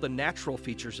out all the natural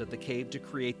features of the cave to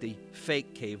create the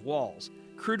fake cave walls.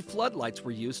 Crude floodlights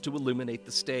were used to illuminate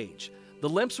the stage. The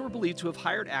Limps were believed to have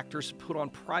hired actors to put on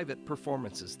private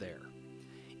performances there.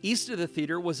 East of the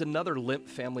theater was another Limp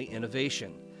family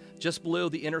innovation. Just below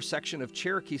the intersection of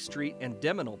Cherokee Street and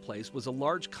Demenil Place was a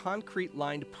large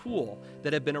concrete-lined pool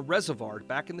that had been a reservoir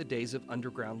back in the days of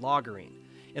underground loggering.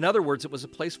 In other words, it was a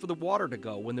place for the water to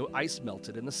go when the ice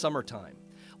melted in the summertime.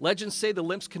 Legends say the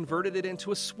Limps converted it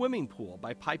into a swimming pool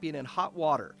by piping in hot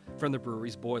water from the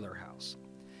brewery's boiler house.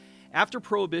 After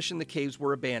Prohibition, the caves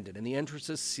were abandoned and the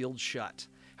entrances sealed shut.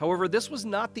 However, this was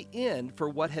not the end for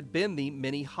what had been the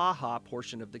Minnehaha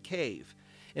portion of the cave.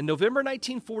 In November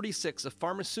 1946, a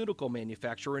pharmaceutical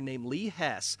manufacturer named Lee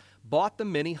Hess bought the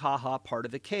Minnehaha part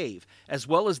of the cave, as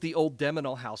well as the old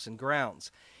Demenil house and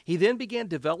grounds. He then began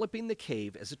developing the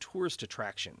cave as a tourist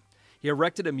attraction. He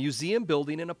erected a museum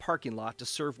building in a parking lot to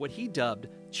serve what he dubbed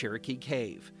Cherokee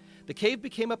Cave. The cave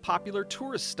became a popular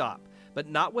tourist stop, but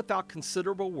not without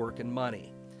considerable work and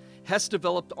money. Hess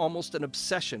developed almost an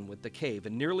obsession with the cave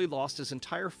and nearly lost his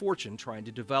entire fortune trying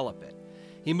to develop it.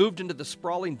 He moved into the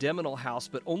sprawling Demenil house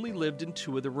but only lived in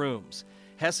 2 of the rooms.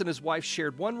 Hess and his wife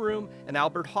shared one room, and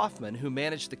Albert Hoffman, who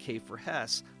managed the cave for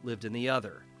Hess, lived in the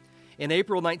other. In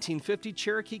April 1950,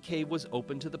 Cherokee Cave was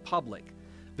open to the public.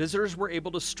 Visitors were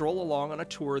able to stroll along on a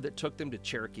tour that took them to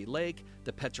Cherokee Lake,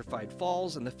 the Petrified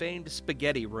Falls, and the famed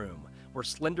Spaghetti Room, where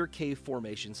slender cave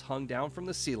formations hung down from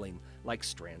the ceiling like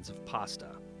strands of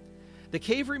pasta. The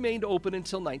cave remained open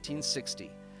until 1960.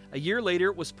 A year later,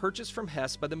 it was purchased from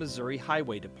Hess by the Missouri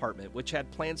Highway Department, which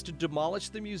had plans to demolish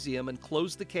the museum and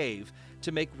close the cave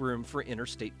to make room for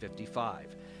Interstate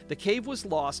 55. The cave was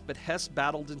lost, but Hess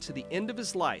battled into the end of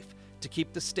his life to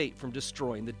keep the state from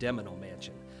destroying the Demenil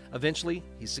mansion. Eventually,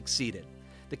 he succeeded.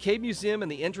 The Cave Museum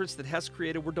and the entrance that Hess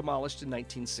created were demolished in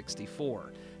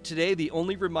 1964. Today, the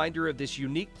only reminder of this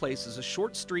unique place is a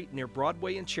short street near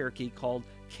Broadway and Cherokee called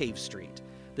Cave Street.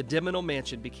 The Demenil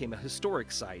mansion became a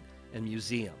historic site and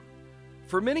museum.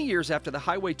 For many years after the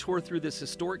highway tore through this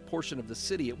historic portion of the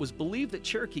city, it was believed that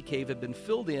Cherokee Cave had been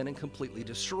filled in and completely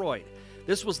destroyed.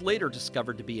 This was later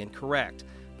discovered to be incorrect.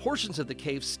 Portions of the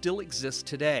cave still exist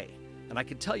today, and I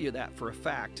can tell you that for a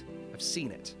fact. I've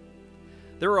seen it.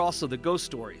 There are also the ghost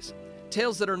stories,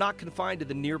 tales that are not confined to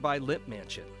the nearby Limp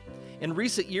Mansion. In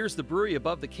recent years, the brewery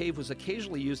above the cave was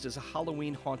occasionally used as a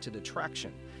Halloween haunted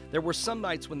attraction. There were some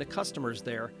nights when the customers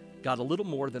there got a little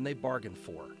more than they bargained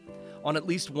for. On at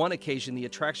least one occasion, the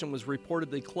attraction was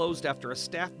reportedly closed after a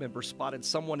staff member spotted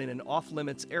someone in an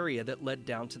off-limits area that led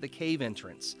down to the cave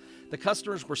entrance. The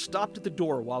customers were stopped at the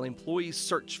door while employees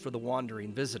searched for the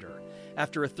wandering visitor.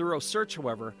 After a thorough search,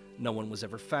 however, no one was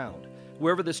ever found.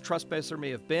 Whoever this trespasser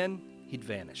may have been, he'd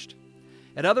vanished.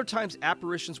 At other times,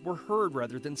 apparitions were heard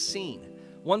rather than seen.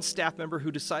 One staff member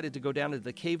who decided to go down to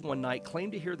the cave one night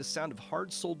claimed to hear the sound of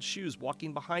hard-soled shoes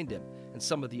walking behind him in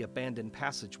some of the abandoned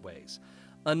passageways.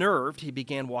 Unnerved, he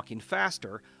began walking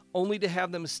faster, only to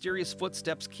have the mysterious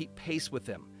footsteps keep pace with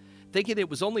him. Thinking it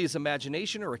was only his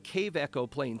imagination or a cave echo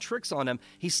playing tricks on him,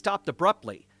 he stopped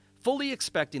abruptly, fully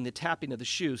expecting the tapping of the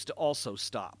shoes to also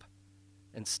stop.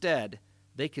 Instead,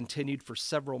 they continued for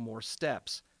several more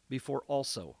steps before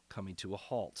also coming to a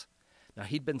halt. Now,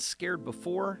 he'd been scared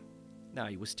before. Now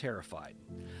he was terrified.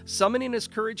 Summoning his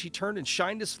courage, he turned and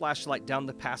shined his flashlight down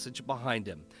the passage behind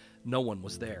him. No one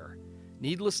was there.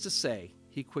 Needless to say,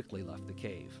 he quickly left the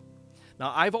cave.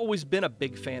 Now, I've always been a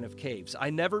big fan of caves. I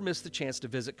never missed the chance to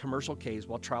visit commercial caves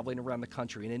while traveling around the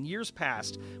country. And in years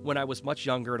past, when I was much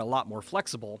younger and a lot more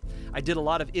flexible, I did a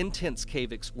lot of intense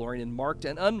cave exploring in marked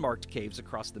and unmarked caves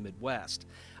across the Midwest.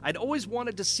 I'd always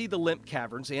wanted to see the Limp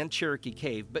Caverns and Cherokee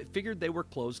Cave, but figured they were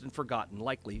closed and forgotten,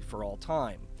 likely for all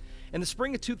time. In the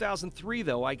spring of 2003,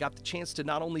 though, I got the chance to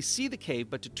not only see the cave,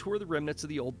 but to tour the remnants of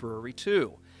the old brewery,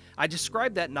 too. I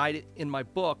described that night in my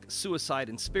book, Suicide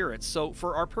and Spirits, so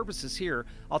for our purposes here,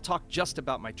 I'll talk just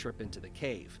about my trip into the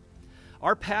cave.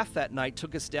 Our path that night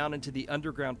took us down into the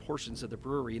underground portions of the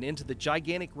brewery and into the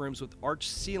gigantic rooms with arched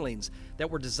ceilings that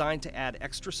were designed to add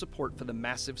extra support for the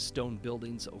massive stone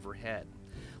buildings overhead.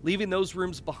 Leaving those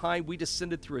rooms behind, we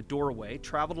descended through a doorway,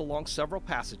 traveled along several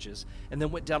passages, and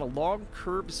then went down a long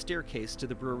curved staircase to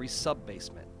the brewery's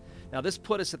sub-basement. Now, this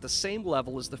put us at the same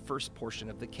level as the first portion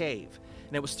of the cave,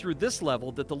 and it was through this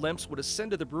level that the Limps would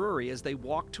ascend to the brewery as they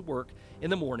walked to work in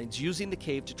the mornings, using the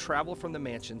cave to travel from the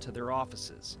mansion to their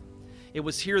offices. It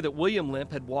was here that William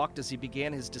Limp had walked as he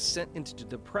began his descent into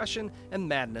depression and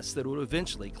madness that would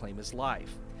eventually claim his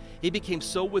life. He became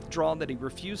so withdrawn that he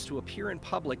refused to appear in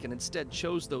public and instead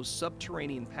chose those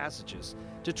subterranean passages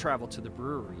to travel to the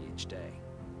brewery each day.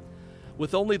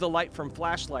 With only the light from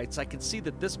flashlights, I could see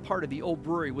that this part of the old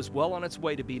brewery was well on its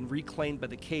way to being reclaimed by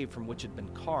the cave from which it had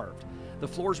been carved. The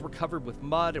floors were covered with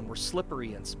mud and were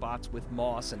slippery in spots with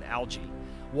moss and algae.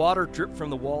 Water dripped from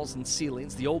the walls and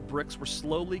ceilings. The old bricks were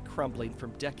slowly crumbling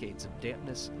from decades of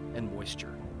dampness and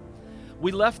moisture.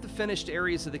 We left the finished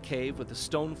areas of the cave with the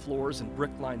stone floors and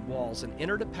brick-lined walls and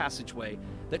entered a passageway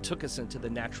that took us into the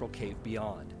natural cave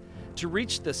beyond. To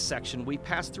reach this section, we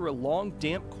passed through a long,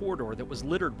 damp corridor that was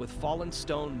littered with fallen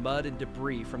stone, mud, and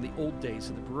debris from the old days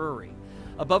of the brewery.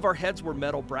 Above our heads were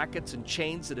metal brackets and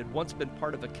chains that had once been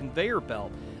part of a conveyor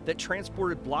belt that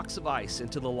transported blocks of ice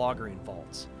into the lagering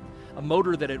vaults. A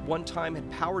motor that at one time had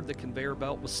powered the conveyor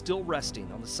belt was still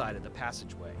resting on the side of the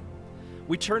passageway.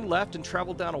 We turned left and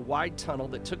traveled down a wide tunnel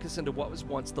that took us into what was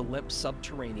once the Lemp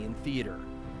Subterranean Theater.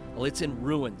 Well, it's in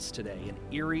ruins today, an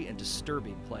eerie and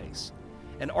disturbing place.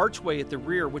 An archway at the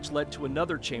rear, which led to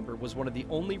another chamber, was one of the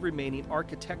only remaining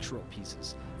architectural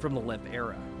pieces from the Lemp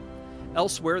era.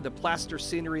 Elsewhere, the plaster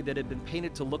scenery that had been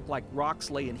painted to look like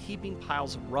rocks lay in heaping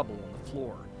piles of rubble on the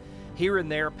floor. Here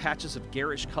and there, patches of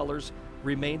garish colors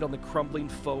remained on the crumbling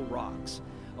faux rocks.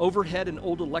 Overhead, an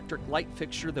old electric light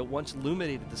fixture that once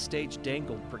illuminated the stage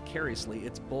dangled precariously,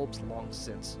 its bulbs long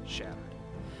since shattered.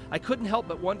 I couldn't help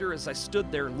but wonder as I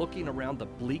stood there looking around the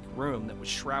bleak room that was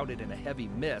shrouded in a heavy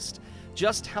mist,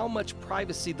 just how much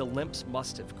privacy the Lemps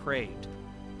must have craved.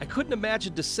 I couldn't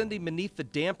imagine descending beneath the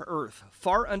damp earth,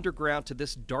 far underground to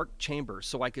this dark chamber,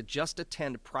 so I could just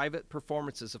attend private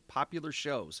performances of popular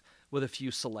shows with a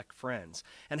few select friends.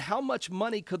 And how much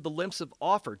money could the Lemps have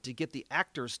offered to get the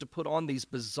actors to put on these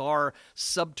bizarre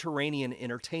subterranean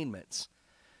entertainments?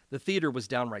 The theater was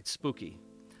downright spooky.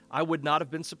 I would not have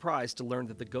been surprised to learn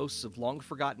that the ghosts of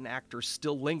long-forgotten actors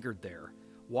still lingered there,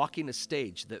 walking a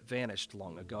stage that vanished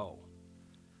long ago.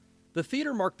 The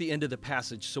theater marked the end of the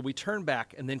passage, so we turned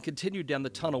back and then continued down the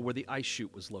tunnel where the ice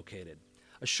chute was located.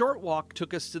 A short walk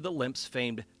took us to the Lemps'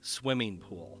 famed swimming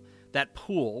pool. That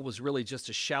pool was really just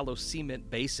a shallow cement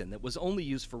basin that was only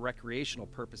used for recreational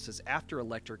purposes after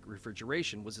electric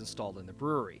refrigeration was installed in the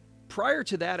brewery. Prior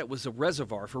to that, it was a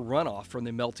reservoir for runoff from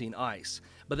the melting ice.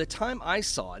 By the time I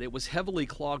saw it, it was heavily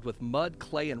clogged with mud,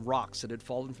 clay, and rocks that had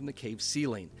fallen from the cave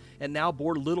ceiling. It now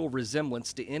bore little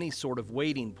resemblance to any sort of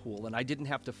wading pool, and I didn't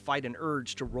have to fight an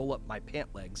urge to roll up my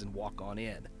pant legs and walk on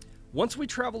in. Once we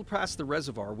traveled past the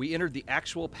reservoir, we entered the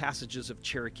actual passages of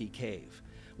Cherokee Cave.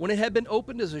 When it had been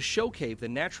opened as a show cave, the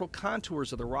natural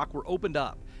contours of the rock were opened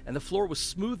up, and the floor was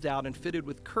smoothed out and fitted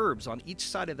with curbs on each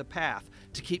side of the path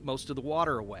to keep most of the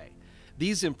water away.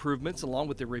 These improvements, along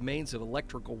with the remains of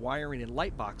electrical wiring and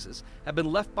light boxes, have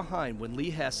been left behind when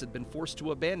Lee Hess had been forced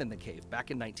to abandon the cave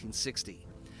back in 1960.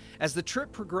 As the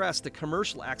trip progressed, the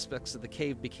commercial aspects of the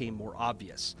cave became more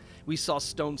obvious. We saw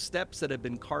stone steps that had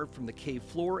been carved from the cave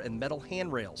floor and metal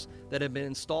handrails that had been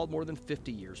installed more than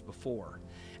 50 years before.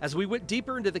 As we went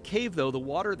deeper into the cave, though, the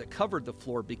water that covered the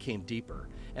floor became deeper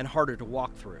and harder to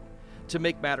walk through. To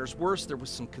make matters worse, there was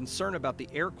some concern about the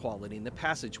air quality in the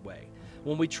passageway.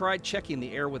 When we tried checking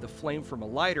the air with a flame from a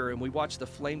lighter and we watched the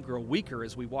flame grow weaker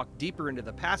as we walked deeper into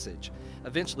the passage,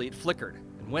 eventually it flickered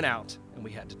and went out and we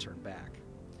had to turn back.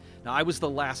 Now, I was the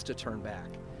last to turn back,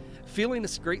 feeling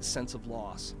this great sense of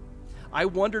loss. I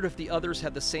wondered if the others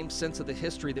had the same sense of the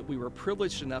history that we were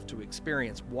privileged enough to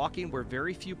experience, walking where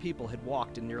very few people had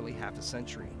walked in nearly half a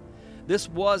century. This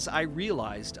was, I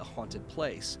realized, a haunted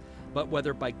place, but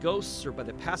whether by ghosts or by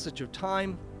the passage of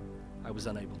time, I was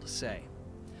unable to say.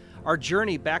 Our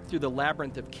journey back through the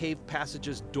labyrinth of cave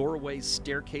passages, doorways,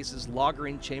 staircases,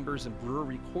 lagering chambers, and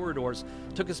brewery corridors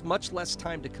took us much less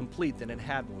time to complete than it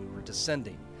had when we were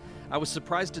descending. I was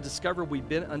surprised to discover we'd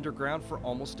been underground for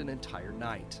almost an entire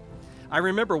night. I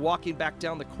remember walking back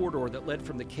down the corridor that led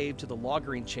from the cave to the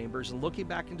lagering chambers and looking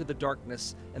back into the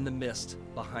darkness and the mist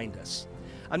behind us.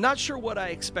 I'm not sure what I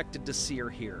expected to see or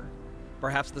hear.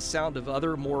 Perhaps the sound of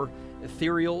other, more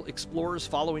ethereal explorers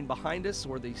following behind us,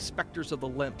 or the specters of the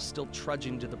Lemps still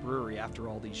trudging to the brewery after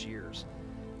all these years.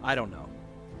 I don't know.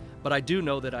 But I do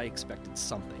know that I expected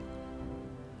something.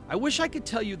 I wish I could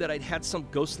tell you that I'd had some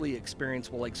ghostly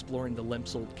experience while exploring the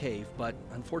Lemps' old cave, but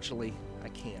unfortunately, I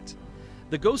can't.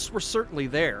 The ghosts were certainly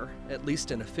there, at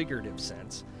least in a figurative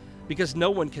sense, because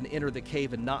no one can enter the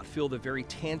cave and not feel the very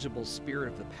tangible spirit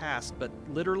of the past, but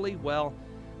literally, well,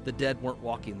 the dead weren't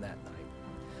walking that night.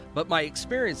 But my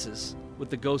experiences with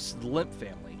the ghosts of the Lemp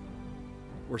family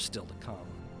were still to come.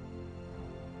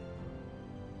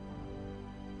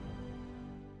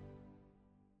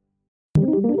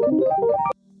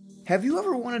 Have you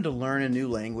ever wanted to learn a new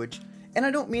language And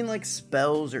I don't mean like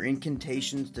spells or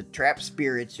incantations to trap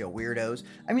spirits, you weirdos.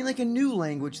 I mean like a new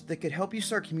language that could help you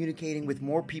start communicating with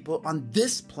more people on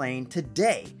this plane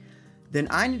today. Then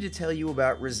I need to tell you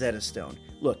about Rosetta Stone.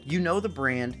 Look, you know the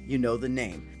brand, you know the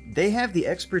name. They have the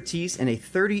expertise and a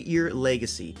 30-year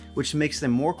legacy, which makes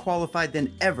them more qualified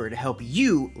than ever to help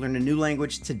you learn a new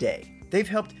language today. They've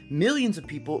helped millions of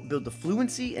people build the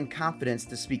fluency and confidence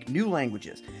to speak new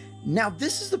languages. Now,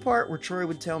 this is the part where Troy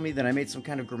would tell me that I made some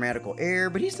kind of grammatical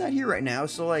error, but he's not here right now,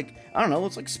 so I don't know,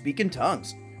 it's like speaking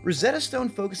tongues. Rosetta Stone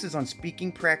focuses on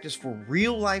speaking practice for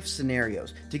real-life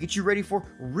scenarios to get you ready for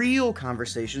real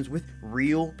conversations with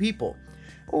real people.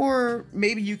 Or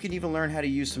maybe you can even learn how to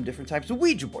use some different types of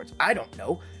Ouija boards. I don't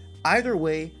know. Either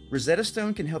way, Rosetta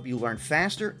Stone can help you learn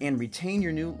faster and retain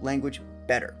your new language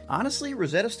better. Honestly,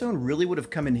 Rosetta Stone really would have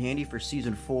come in handy for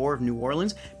season 4 of New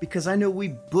Orleans because I know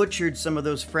we butchered some of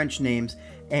those French names,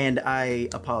 and I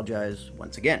apologize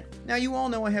once again. Now, you all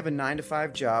know I have a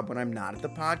 9-to-5 job when I'm not at the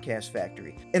podcast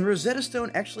factory, and Rosetta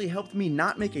Stone actually helped me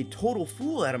not make a total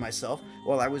fool out of myself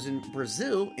while I was in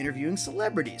Brazil interviewing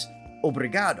celebrities.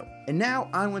 Obrigado. And now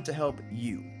I want to help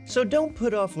you. So don't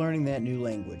put off learning that new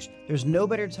language. There's no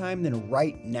better time than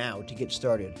right now to get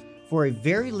started. For a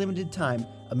very limited time,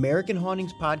 American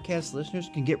Hauntings podcast listeners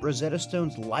can get Rosetta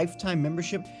Stone's lifetime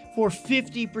membership for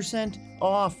 50%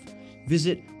 off.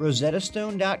 Visit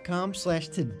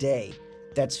rosettastone.com/today.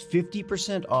 That's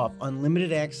 50% off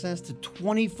unlimited access to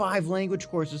 25 language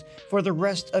courses for the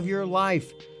rest of your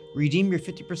life. Redeem your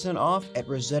 50% off at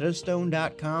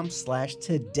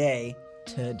rosettastone.com/today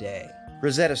today.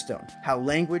 Rosetta Stone, how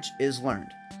language is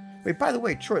learned. Wait, by the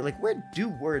way, Troy, where do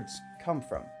words come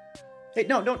from? Hey,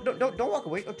 no, don't walk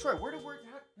away. Oh, Troy, where do words...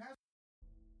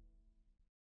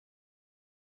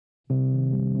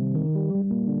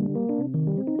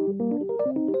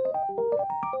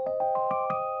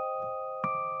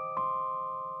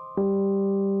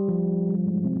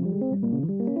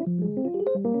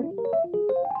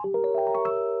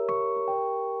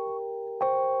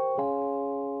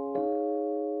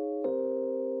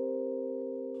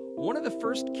 One of the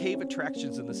first cave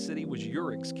attractions in the city was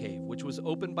Urig's Cave, which was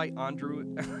opened by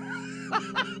Andrew...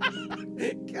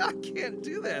 God, I can't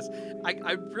do this.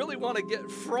 I really want to get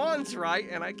Franz right,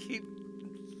 and I keep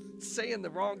saying the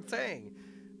wrong thing.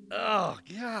 Oh,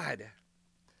 God.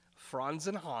 Franz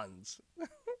and Hans.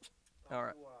 All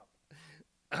right.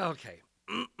 Okay.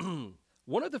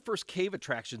 One of the first cave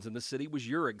attractions in the city was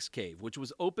Urig's Cave, which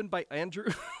was opened by Andrew...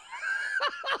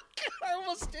 I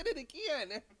almost did it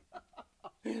again.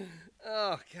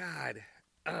 Oh, God.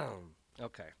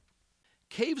 Okay.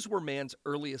 Caves were man's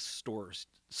earliest stores.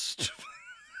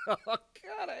 Oh,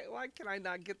 God. Why can I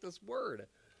not get this word?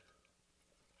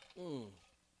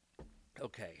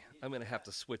 Okay. I'm going to have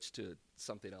to switch to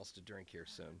something else to drink here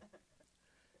soon.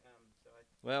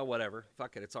 Well, whatever.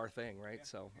 Fuck it. It's our thing, right?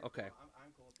 So, okay.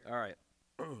 All right.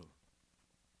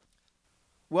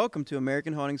 Welcome to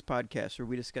American Hauntings Podcast, where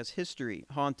we discuss history,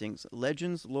 hauntings,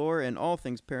 legends, lore, and all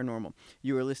things paranormal.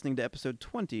 You are listening to episode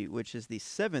 20, which is the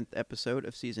 7th episode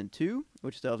of season 2,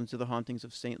 which delves into the hauntings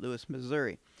of St. Louis,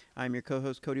 Missouri. I'm your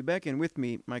co-host, Cody Beck, and with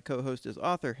me, my co-host is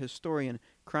author, historian,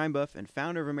 crime buff, and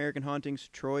founder of American Hauntings,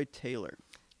 Troy Taylor.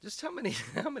 Just how many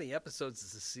episodes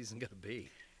is this season going to be?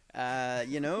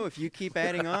 If you keep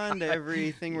adding on to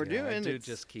everything we're doing. I do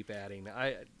just keep adding.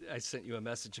 I sent you a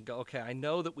message and go, okay, I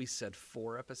know that we said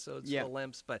 4 episodes for the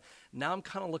Limps, but now I'm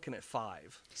kind of looking at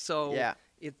 5. So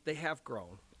they have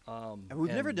grown.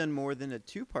 We've never done more than a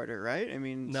 2-parter, right? I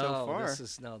mean, so far.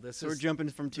 So we're jumping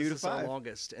from 2 to 5. This is our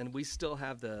longest, and we still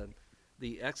have the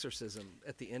exorcism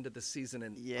at the end of the season,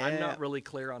 and I'm not really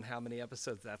clear on how many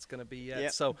episodes that's going to be yet.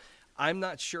 Yep. So I'm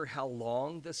not sure how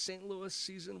long the St. Louis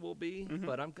season will be,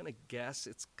 but I'm going to guess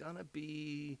it's going to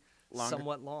be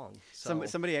somewhat long. So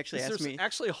somebody actually asked me. There's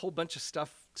actually a whole bunch of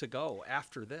stuff to go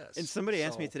after this. And somebody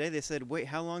asked me today, they said, wait,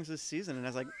 how long is this season? And I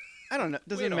was like, I don't know.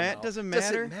 Does it matter? Does it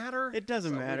matter? It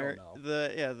doesn't matter.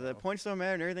 The points don't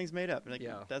matter and everything's made up.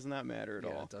 It does not matter at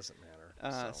all. It doesn't matter.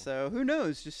 So who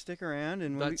knows? Just stick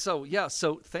around. So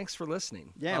thanks for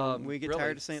listening. Yeah, when we get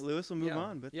tired of St. Louis, we'll move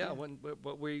on. But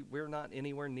we're not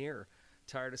anywhere near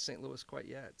tired of St. Louis quite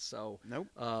yet. So nope.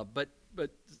 But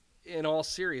in all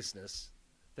seriousness,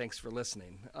 thanks for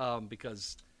listening.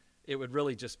 Because it would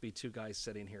really just be 2 guys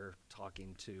sitting here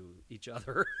talking to each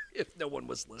other if no one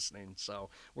was listening. So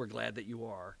we're glad that you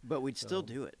are. But we'd still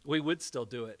do it. We would still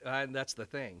do it, and that's the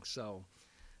thing. So,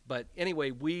 but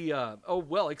anyway, we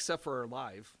except for our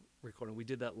live recording, we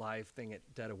did that live thing at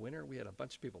Dead of Winter. We had a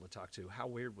bunch of people to talk to. How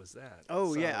weird was that?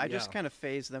 Oh, I just kind of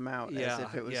phased them out as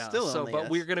if it was still only But us.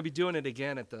 we're going to be doing it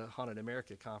again at the Haunted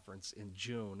America conference in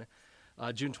June.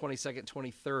 June 22nd,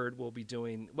 23rd, we'll be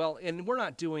doing, and we're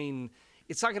not doing,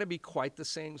 it's not going to be quite the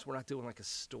same. So we're not doing like a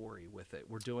story with it.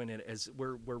 We're doing it as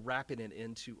we're wrapping it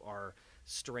into our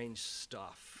strange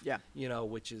stuff,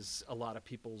 which is a lot of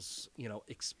people's,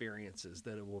 experiences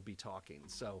that it will be talking.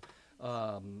 So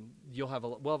we'll have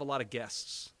a lot of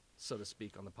guests, so to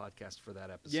speak, on the podcast for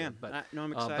that episode. Yeah, but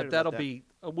I'm excited. But that'll be.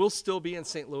 We'll still be in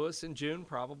St. Louis in June,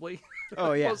 probably.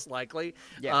 Oh yeah, most likely.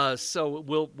 Yeah. So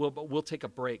we'll take a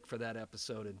break for that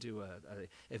episode and do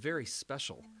a very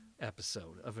special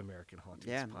episode of American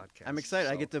Hauntings podcast. I'm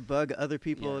excited. I get to bug other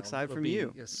people aside from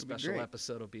you. A special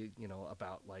episode will be,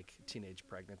 about like teenage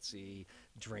pregnancy,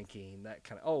 drinking, that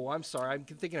kind of. Oh, I'm sorry. I'm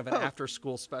thinking of an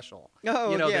after-school special.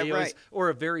 Oh, right. Or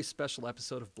a very special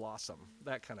episode of Blossom,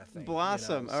 that kind of thing.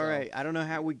 Blossom. All right. I don't know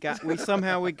how we got. We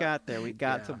got there. We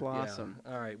got to Blossom.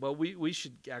 Yeah. All right. Well, we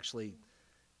should actually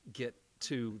get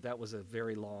to. That was a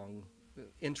very long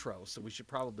intro, so we should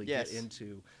probably get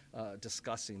into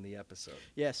discussing the episode.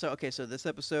 Yeah. So this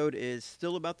episode is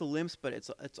still about the Limps, but it's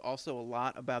also a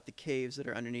lot about the caves that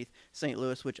are underneath St.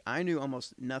 Louis, which I knew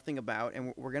almost nothing about,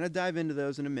 and we're gonna dive into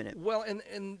those in a minute. Well,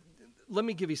 and let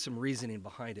me give you some reasoning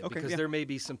behind it, because there may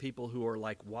be some people who are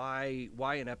like, why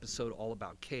an episode all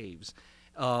about caves?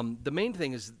 The main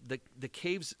thing is the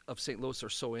caves of St. Louis are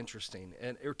so interesting,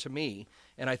 or to me,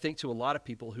 and I think to a lot of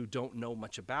people who don't know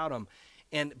much about them.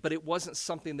 But it wasn't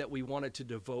something that we wanted to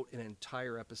devote an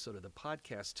entire episode of the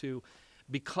podcast to,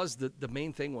 because the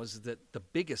main thing was that the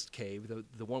biggest cave,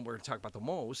 the one we're going to talk about the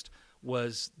most,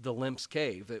 was the Limps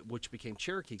Cave, which became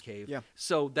Cherokee Cave. Yeah.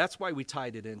 So that's why we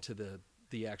tied it into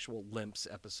the actual Limps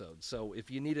episode. So if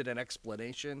you needed an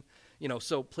explanation,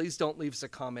 so please don't leave us a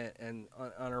comment and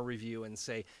on our review and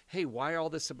say, hey, why all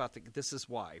this about this is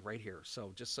why right here.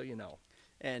 So just so you know.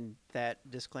 And that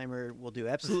disclaimer will do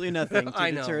absolutely nothing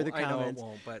to deter the comments. I know it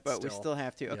won't, but we still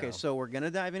have to. Okay, so we're going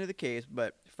to dive into the caves,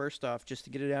 but first off, just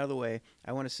to get it out of the way,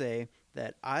 I want to say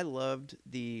that I loved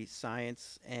the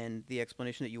science and the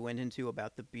explanation that you went into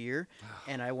about the beer.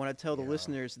 And I want to tell the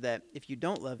listeners that if you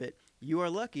don't love it, you are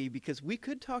lucky, because we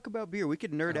could talk about beer. We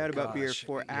could nerd out about beer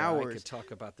for hours. I could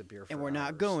talk about the beer for hours. And we're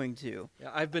not going to.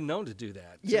 Yeah, I've been known to do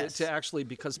that. Yes. To actually,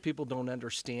 because people don't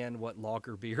understand what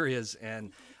lager beer is.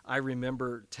 And I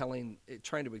remember trying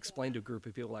to explain to a group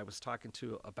of people I was talking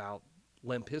to about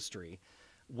Limp history,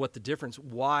 what the difference,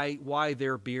 why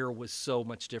their beer was so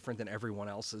much different than everyone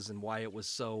else's, and why it was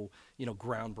so,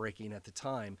 groundbreaking at the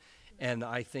time. And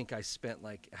I think I spent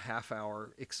like a half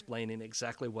hour explaining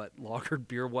exactly what lagered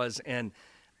beer was, and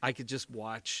I could just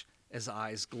watch as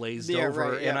eyes glazed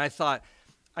over. Right, yeah. And I thought,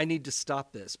 I need to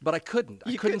stop this, but I couldn't.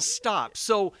 I couldn't stop.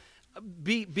 So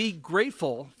be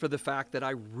grateful for the fact that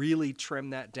I really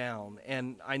trimmed that down.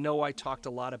 And I know I talked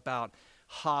a lot about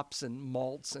hops and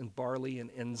malts and barley and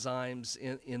enzymes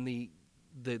in the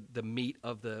meat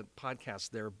of the podcast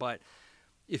there, but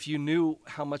if you knew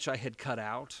how much I had cut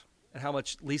out and how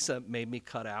much Lisa made me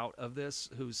cut out of this,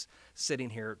 who's sitting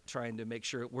here trying to make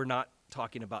sure we're not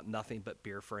talking about nothing but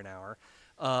beer for an hour,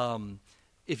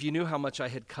 if you knew how much I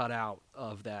had cut out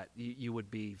of that, you would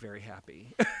be very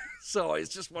happy. So it's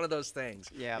just one of those things.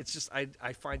 Yeah. It's just,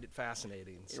 I find it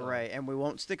fascinating. So. Right, and we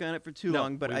won't stick on it for too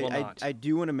long, but I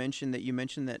do want to mention that you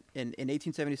mentioned that in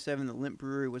 1877, the Limp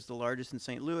Brewery was the largest in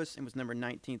St. Louis and was number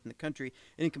 19th in the country.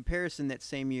 And in comparison, that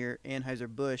same year,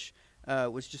 Anheuser-Busch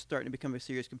was just starting to become a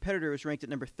serious competitor. It was ranked at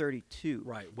number 32.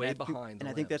 Right, way behind. And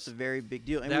I think that's a very big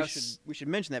deal. And we should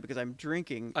mention that because I'm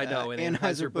drinking an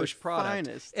Anheuser-Busch product.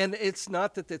 Finest. And it's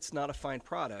not that it's not a fine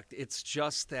product. It's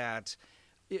just that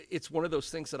it's one of those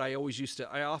things that I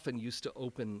often used to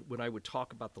open when I would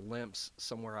talk about the Limps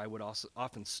somewhere. I would also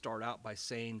often start out by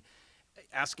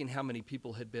asking how many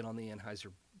people had been on the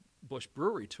Anheuser-Busch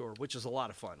Brewery Tour, which is a lot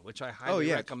of fun, which I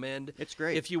highly recommend. It's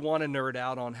great. If you want to nerd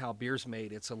out on how beer's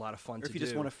made, it's a lot of fun to do. Or if you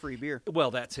just want a free beer.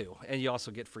 Well, that too. And you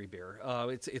also get free beer.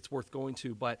 It's worth going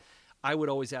to. But I would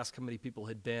always ask how many people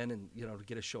had been and, to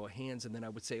get a show of hands. And then I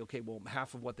would say, okay, well,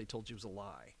 half of what they told you was a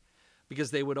lie. Because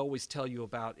they would always tell you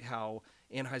about how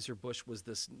Anheuser-Busch was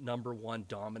this number one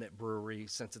dominant brewery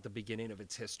since at the beginning of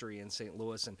its history in St.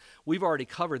 Louis. And we've already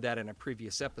covered that in a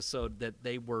previous episode, that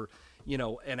they were,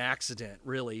 an accident,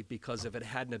 really, because if it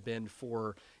hadn't have been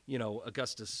for,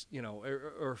 Augustus,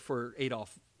 or for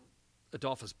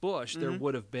Adolphus Busch, there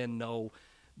would have been no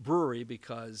brewery,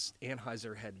 because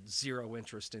Anheuser had zero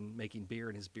interest in making beer,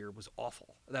 and his beer was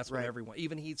awful. That's what everyone,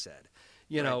 even he said.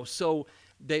 So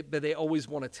they always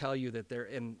want to tell you that they're,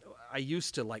 and I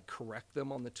used to correct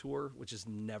them on the tour, which is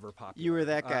never popular. You were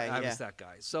that guy. I was that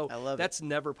guy. So I love that's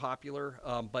never popular.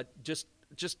 But just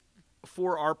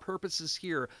for our purposes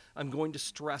here, I'm going to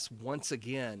stress once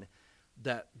again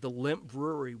that the Limp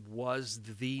Brewery was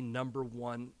the number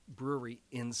one brewery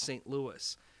in St.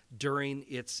 Louis during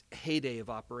its heyday of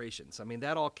operations. I mean,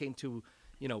 that all came to,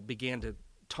 began to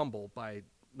tumble by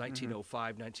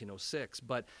 1905, 1906.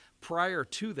 But prior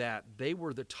to that, they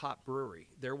were the top brewery.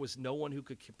 There was no one who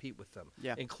could compete with them,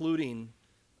 including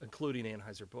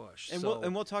Anheuser-Busch.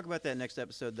 And we'll talk about that next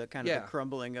episode, the kind of the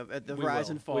crumbling of the we rise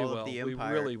will. and fall we of will. the We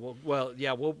empire. really will. Well,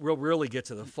 yeah, we'll really get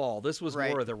to the fall. This was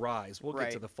Right. more of the rise. We'll Right.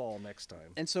 get to the fall next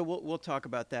time. And so we'll talk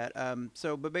about that.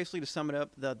 But basically, to sum it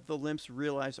up, the Limps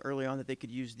realized early on that they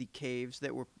could use the caves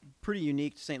that were pretty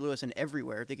unique to St. Louis and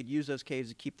everywhere. They could use those caves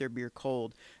to keep their beer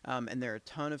cold. And there are a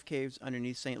ton of caves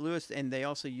underneath St. Louis, and they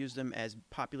also use them as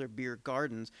popular beer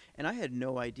gardens. And I had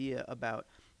no idea about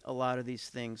a lot of these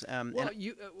things. And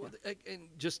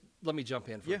just let me jump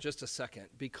in for just a second,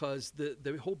 because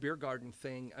the whole beer garden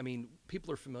thing, I mean,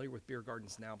 people are familiar with beer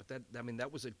gardens now, but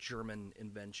that was a German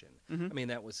invention. Mm-hmm. I mean,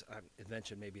 that was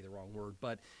invention may be the wrong word,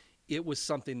 but it was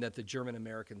something that the German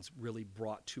Americans really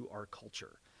brought to our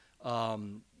culture.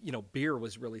 Beer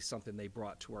was really something they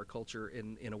brought to our culture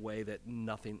in a way that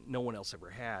no one else ever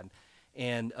had.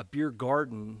 And a beer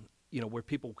garden, where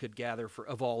people could gather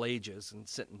of all ages and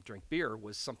sit and drink beer,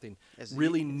 was something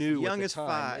really new young at the as time.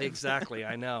 5. Exactly,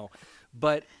 I know.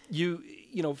 But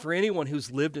for anyone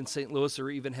who's lived in St. Louis or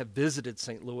even have visited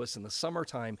St. Louis in the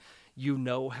summertime,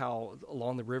 how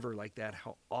along the river like that,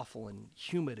 how awful and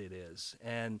humid it is.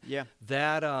 And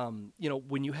that,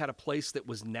 when you had a place that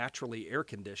was naturally air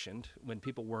conditioned, when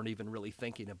people weren't even really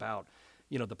thinking about,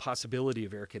 the possibility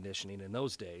of air conditioning in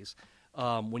those days,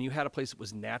 when you had a place that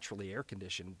was naturally air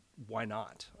conditioned, why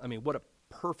not? I mean, what a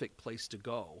perfect place to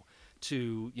go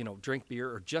to, drink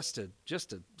beer or just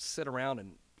to sit around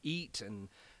and eat. And,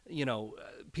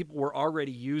 people were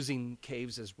already using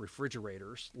caves as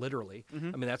refrigerators, literally.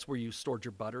 Mm-hmm. I mean, that's where you stored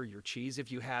your butter, your cheese,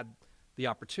 if you had the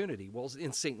opportunity. Well,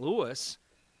 in St. Louis,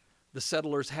 the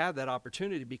settlers had that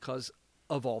opportunity because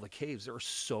of all the caves. There are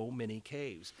so many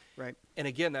caves. Right. And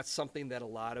again, that's something that a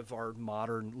lot of our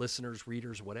modern listeners,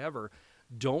 readers, whatever,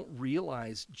 don't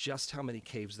realize just how many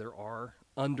caves there are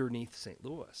underneath St.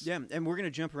 Louis. Yeah, and we're going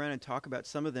to jump around and talk about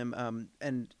some of them.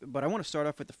 But I want to start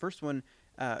off with the first one.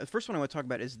 The first one I want to talk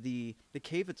about is the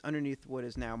cave that's underneath what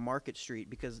is now Market Street,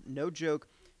 because no joke,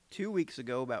 2 weeks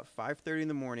ago, about 5:30 in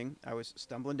the morning, I was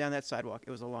stumbling down that sidewalk.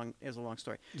 It was a long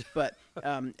story, but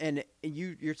and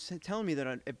you're telling me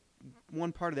that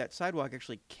one part of that sidewalk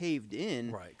actually caved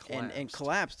in, right, and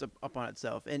collapsed up on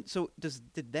itself. And so,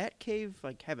 did that cave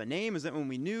have a name? Is that when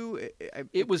we knew?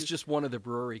 It was just one of the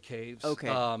brewery caves. Okay.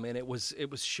 And it was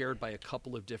shared by a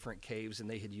couple of different caves, and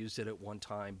they had used it at one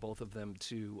time, both of them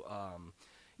to,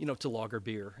 to lager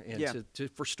beer and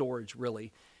for storage,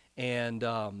 really. And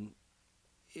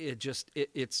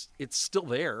it's still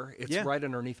there. It's right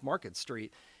underneath Market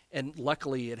Street, and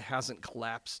luckily it hasn't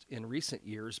collapsed in recent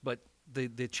years, but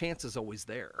the chance is always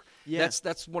there. Yeah.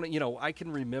 That's one. I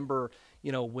can remember,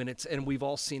 when and we've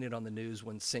all seen it on the news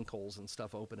when sinkholes and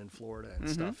stuff open in Florida and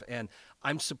stuff. And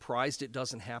I'm surprised it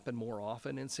doesn't happen more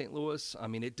often in St. Louis. I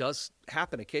mean, it does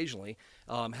happen occasionally.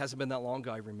 Hasn't been that long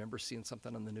ago. I remember seeing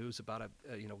something on the news about a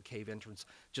cave entrance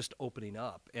just opening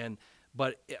up.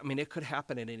 But I mean, it could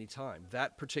happen at any time.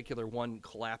 That particular one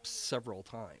collapsed several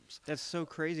times. That's so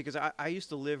crazy, because I used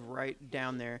to live right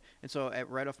down there, and so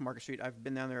right off Market Street, I've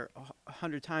been down there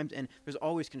 100 times, and there's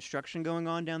always construction going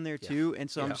on down there too.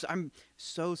 And so I'm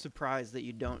so surprised that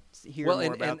you don't hear more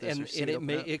about this. And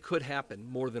it could happen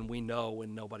more than we know,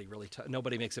 and nobody really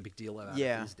nobody makes a big deal about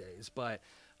it these days. But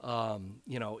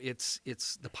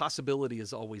it's the possibility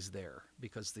is always there,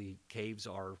 because the caves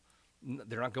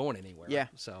they're not going anywhere. Yeah.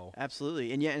 So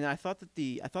absolutely. And I thought that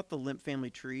the Limp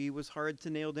family tree was hard to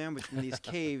nail down between these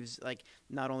caves, like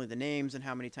not only the names and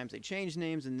how many times they changed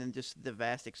names, and then just the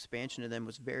vast expansion of them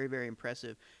was very, very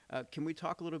impressive. Can we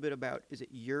talk a little bit about, is it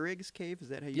Urig's cave? Is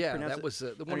that how you pronounce it? Yeah, that was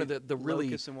one of the really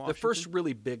the first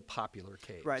really big popular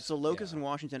caves. Right. So Locust and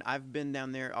Washington, I've been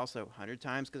down there also 100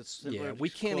 times, because we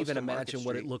can't even imagine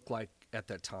what it looked like at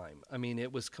that time. I mean,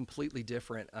 it was completely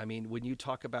different. I mean, when you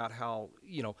talk about how,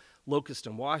 Locust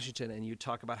and Washington, and you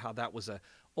talk about how that was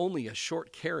only a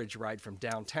short carriage ride from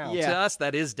downtown. Yeah. To us,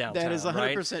 that is downtown. That is 100%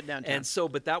 right? downtown. And so,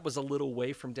 but that was a little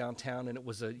way from downtown, and it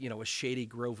was a shady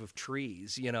grove of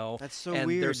trees, That's so and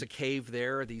weird. There's a cave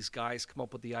there. These guys come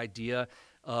up with the idea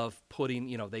of putting,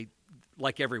 they,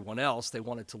 like everyone else, they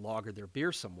wanted to lager their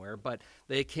beer somewhere, but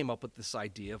they came up with this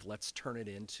idea of, let's turn it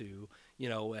into,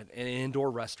 an indoor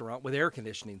restaurant with air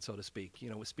conditioning, so to speak,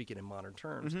 speaking in modern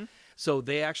terms. So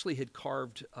they actually had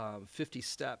carved 50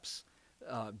 steps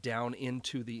down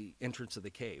into the entrance of the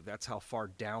cave. That's how far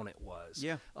down it was.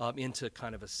 Yeah. Into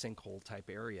kind of a sinkhole type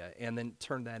area, and then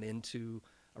turned that into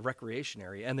a recreation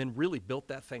area, and then really built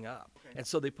that thing up. Okay. And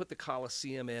so they put the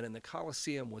Coliseum in, and the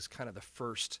Coliseum was kind of the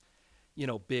first,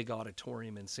 big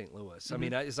auditorium in St. Louis. I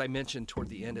mean, as I mentioned toward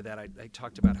the end of that, I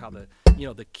talked about how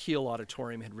the Kiel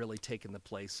Auditorium had really taken the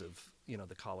place of,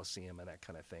 the Coliseum and that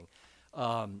kind of thing.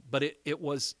 But it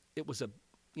was a,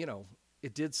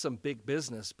 it did some big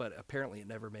business, but apparently it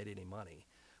never made any money.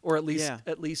 Or at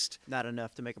least not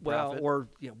enough to make a profit. Well, or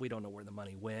we don't know where the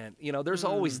money went. There's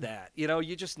always that.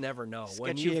 You just never know.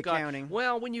 Sketchy accounting.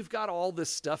 When you've got all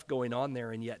this stuff going on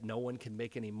there and yet no one can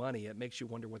make any money, it makes you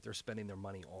wonder what they're spending their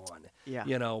money on.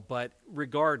 Yeah. But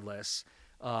regardless,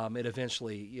 it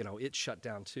eventually, it shut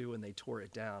down too, and they tore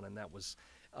it down, and that was.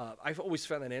 I've always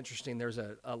found that interesting. There's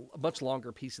a much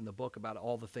longer piece in the book about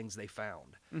all the things they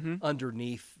found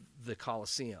underneath the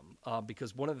Coliseum,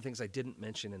 because one of the things I didn't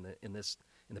mention in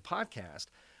the podcast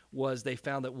was they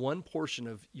found that one portion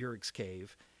of Urix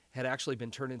Cave had actually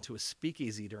been turned into a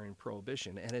speakeasy during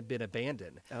Prohibition and had been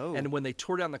abandoned. Oh. And when they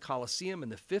tore down the Coliseum in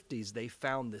the 50s, they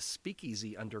found this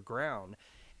speakeasy underground,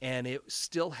 and it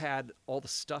still had all the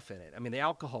stuff in it. I mean, the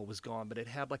alcohol was gone, but it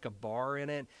had like a bar in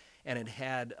it, and it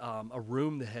had a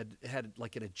room that had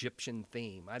like an Egyptian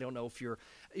theme. I don't know if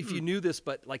you knew this,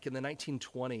 but like in the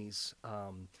 1920s,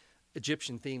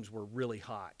 Egyptian themes were really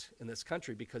hot in this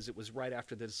country because it was right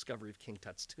after the discovery of King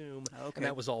Tut's tomb, and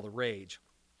that was all the rage.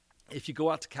 If you go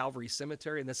out to Calvary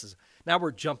Cemetery, and now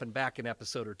we're jumping back an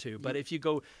episode or two, but if you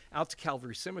go out to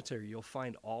Calvary Cemetery, you'll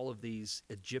find all of these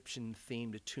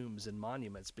Egyptian-themed tombs and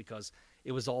monuments because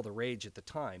it was all the rage at the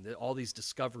time. All these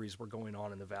discoveries were going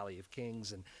on in the Valley of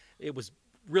Kings, and it was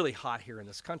really hot here in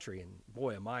this country, and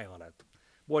boy, am I on a...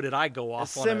 Boy, did I go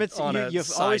off on a you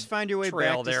always find your way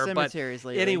trail back to there. cemeteries But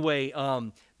lately.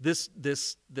 anyway,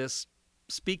 this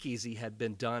speakeasy had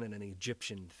been done in an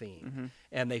Egyptian theme,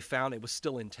 and they found it was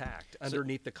still intact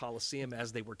underneath the Coliseum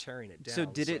as they were tearing it down. So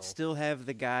did it still have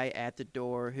the guy at the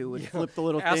door who would flip the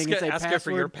little thing and say ask password? it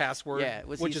for your password, Yeah,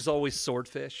 which is always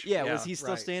swordfish. Yeah, was he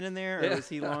still standing there, or was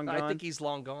he long gone? I think he's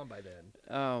long gone by then.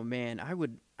 Oh man,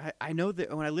 I know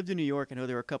that when I lived in New York, I know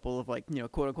there were a couple of like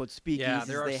quote unquote speakeasies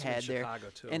there are they some in had there, Chicago,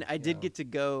 too. and I did get to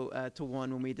go to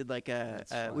one when we did like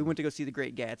we went to go see The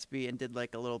Great Gatsby and did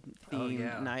like a little theme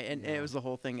night, and it was the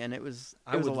whole thing, and it was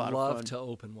a lot of fun. I would love to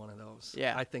open one of those.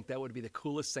 Yeah, I think that would be the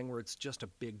coolest thing, where it's just a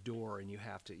big door and you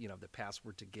have to the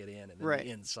password to get in, and then the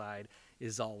inside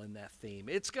is all in that theme.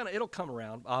 It'll come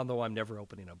around, although I'm never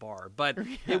opening a bar, but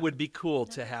it would be cool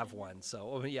to have one.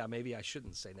 So maybe I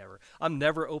shouldn't say never. I'm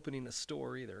never opening a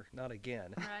store either, not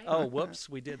again. Right. Oh, whoops,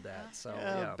 we did that. So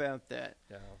How about that?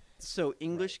 Yeah. So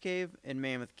English Cave and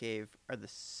Mammoth Cave are the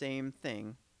same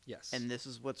thing. Yes. And this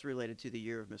is what's related to the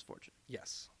Year of Misfortune.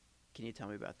 Yes. Can you tell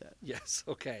me about that? Yes.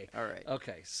 Okay. All right.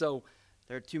 Okay. So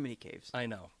there are too many caves. I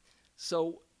know.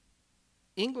 So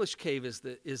English Cave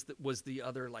was the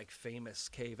other like famous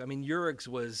cave. I mean, Urix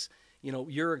was,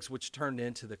 Urix, which turned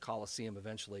into the Coliseum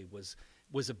eventually,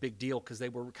 was a big deal because they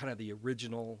were kind of the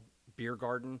original beer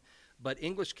garden. But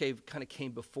English Cave kind of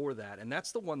came before that, and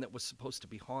that's the one that was supposed to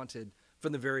be haunted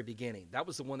from the very beginning. That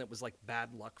was the one that was like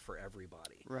bad luck for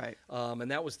everybody. Right.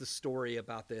 And that was the story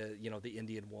about the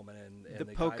Indian woman and the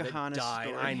the Pocahontas guy that died.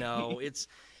 story. I know.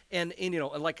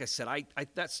 And like I said, I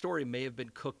that story may have been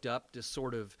cooked up to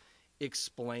sort of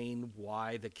explain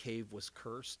why the cave was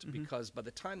cursed, because by the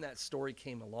time that story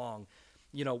came along,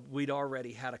 we'd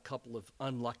already had a couple of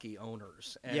unlucky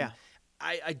owners. And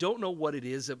I don't know what it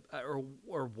is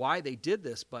or why they did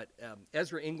this, but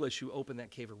Ezra English, who opened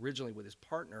that cave originally with his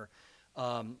partner,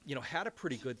 had a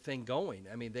pretty good thing going.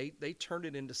 I mean, they turned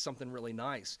it into something really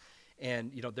nice.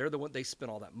 And, they're the one, they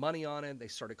spent all that money on it. They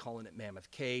started calling it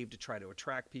Mammoth Cave to try to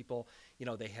attract people.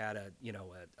 They had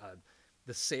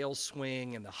the sail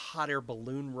swing and the hot air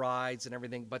balloon rides and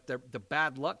everything. But the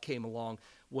bad luck came along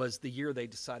was the year they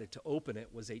decided to open it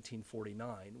was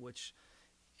 1849, which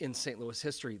in St. Louis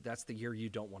history, that's the year you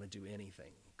don't want to do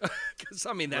anything. Because,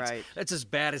 I mean, that's as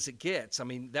bad as it gets. I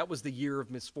mean, that was the year of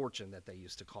misfortune that they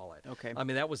used to call it. Okay. I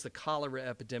mean, that was the cholera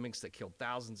epidemics that killed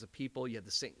thousands of people. You had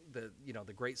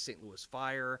the Great St. Louis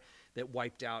Fire that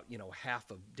wiped out,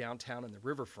 half of downtown and the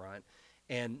riverfront.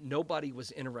 And nobody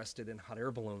was interested in hot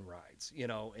air balloon rides,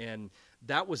 and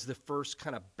that was the first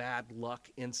kind of bad luck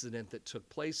incident that took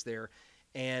place there.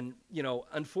 And,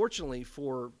 unfortunately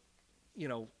for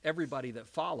everybody that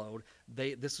followed,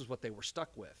 this is what they were stuck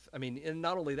with. I mean, and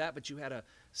not only that, but you had a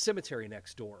cemetery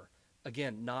next door.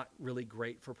 Again, not really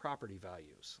great for property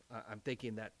values. I'm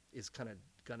thinking that is kind of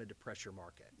going to depress your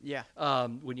market. Yeah.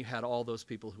 When you had all those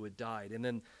people who had died. And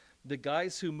then the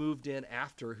guys who moved in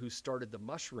after, who started the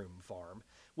mushroom farm,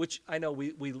 which I know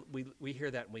we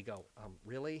hear that and we go,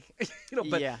 really?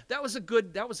 But Yeah. that was a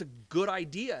good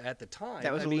idea at the time.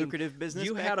 That was I a mean, lucrative business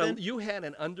You back had then? you had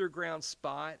an underground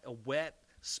spot, a wet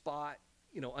spot,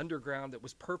 underground, that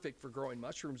was perfect for growing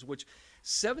mushrooms, which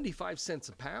 75 cents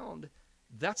a pound,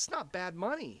 that's not bad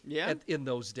money in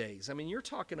those days. I mean, you're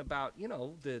talking about,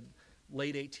 the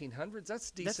late 1800s.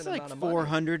 That's decent That's like amount of money.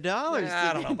 $400.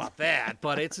 I don't know about that,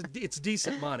 but it's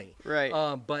decent money. Right.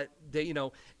 But they,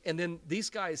 and then these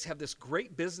guys have this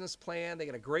great business plan. They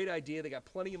got a great idea. They got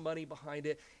plenty of money behind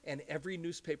it. And every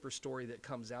newspaper story that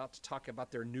comes out to talk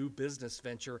about their new business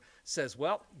venture says,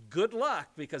 well, good luck,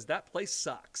 because that place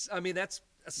sucks. I mean, that's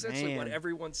essentially what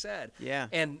everyone said. Yeah.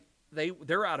 And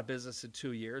they're out of business in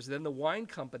 2 years. Then the wine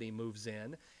company moves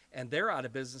in, and they're out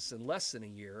of business in less than a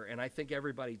year. And I think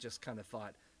everybody just kind of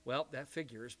thought, well, that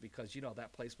figures, because,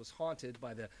 that place was haunted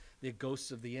by the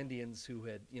ghosts of the Indians who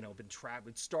had, been trapped,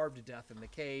 had starved to death in the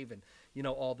cave, and,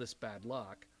 all this bad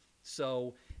luck.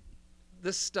 So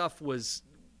this stuff was,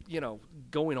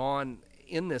 going on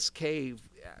in this cave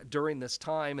during this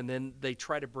time, and then they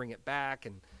try to bring it back,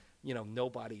 and,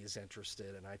 nobody is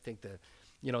interested. And I think the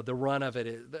run of it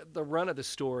is, the run of the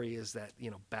story is that,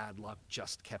 bad luck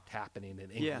just kept happening in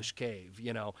English Cave,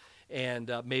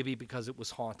 and maybe because it was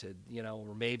haunted,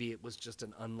 or maybe it was just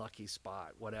an unlucky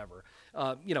spot, whatever.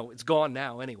 It's gone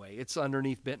now anyway. It's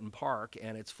underneath Benton Park,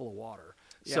 and it's full of water,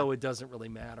 so it doesn't really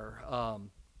matter.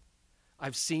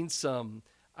 I've seen some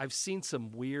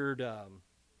weird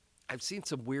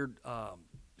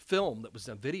film that was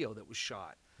a video that was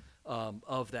shot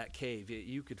of that cave.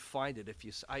 You could find it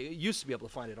I used to be able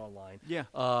to find it online. Yeah.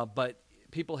 But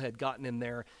people had gotten in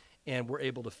there and were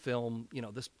able to film,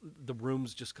 the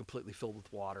room's just completely filled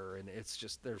with water, and it's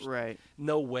just, there's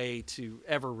no way to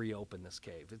ever reopen this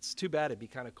cave. It's too bad. It'd be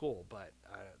kind of cool, but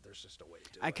there's just no way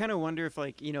to do it. I kind of wonder if,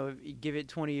 if you give it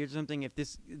 20 years or something,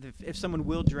 if someone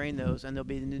will drain those, and there'll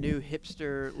be the new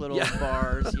hipster little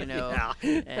bars,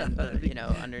 and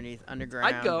underneath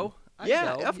underground. I'd go. Of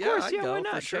course. I'd Yeah, go, why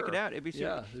not? for sure. Check it out. It'd be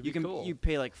it'd you be cool. You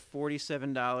pay like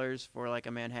 $47 for like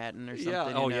a Manhattan or something.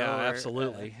 Yeah. Oh, yeah. Or,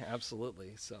 Absolutely.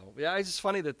 Absolutely. So, yeah, it's just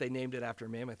funny that they named it after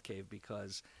Mammoth Cave,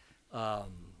 because I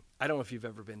don't know if you've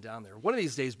ever been down there. One of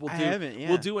these days we'll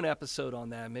do an episode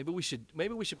on that. Maybe we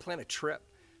should plan a trip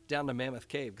down to Mammoth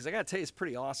Cave, because I got to tell you, it's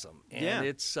pretty awesome. And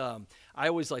it's I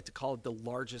always like to call it the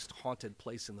largest haunted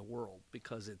place in the world,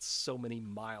 because it's so many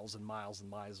miles and miles and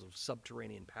miles of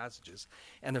subterranean passages,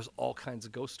 and there's all kinds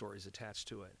of ghost stories attached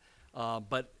to it.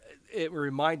 But it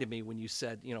reminded me when you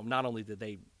said, not only did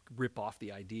they rip off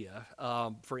the idea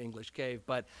for English Cave,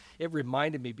 but it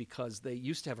reminded me because they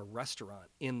used to have a restaurant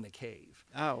in the cave.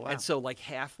 Oh, wow. And so, like,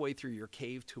 halfway through your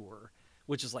cave tour,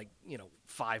 which is like,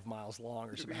 5 miles long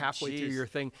or something, halfway through your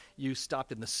thing, you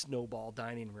stopped in the Snowball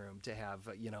dining room to have,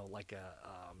 like a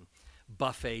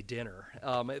buffet dinner.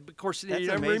 Of course, That's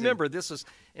I amazing. remember this was,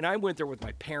 and I went there with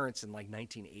my parents in like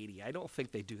 1980. I don't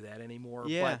think they do that anymore.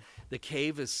 Yeah. But the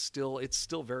cave is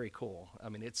still very cool. I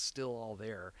mean, it's still all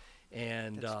there.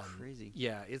 And That's crazy.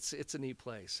 Yeah, it's a neat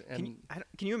place. And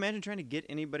Can you imagine trying to get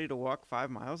anybody to walk 5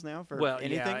 miles now for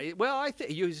anything? Yeah, well, I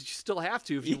think you still have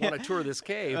to if you want to tour this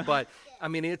cave. But I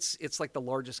mean, it's like the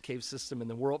largest cave system in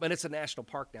the world, and it's a national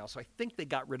park now. So I think they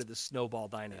got rid of the Snowball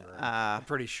dining room. I'm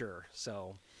pretty sure.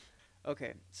 So,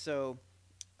 okay, so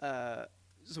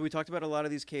we talked about a lot of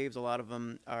these caves. A lot of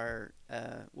them are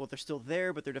they're still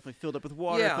there, but they're definitely filled up with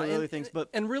water for other things. But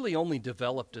really only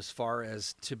developed as far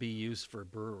as to be used for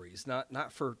breweries,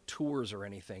 not for tours or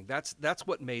anything. That's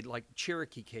what made like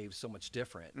Cherokee Cave so much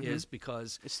different, is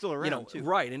because it's still around too.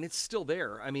 Right, and it's still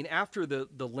there. I mean, after the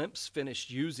Limps finished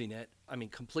using it, I mean,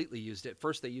 completely used it.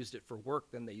 First they used it for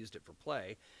work, then they used it for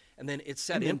play, and then it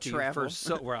sat empty for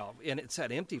it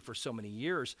sat empty for so many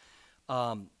years.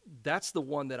 That's the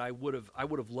one that I would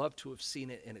have loved to have seen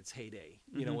it in its heyday,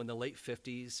 in the late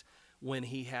 50s, when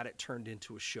he had it turned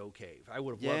into a show cave. I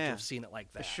would have loved to have seen it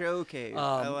like that. A show cave.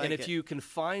 And if you can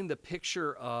find the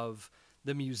picture of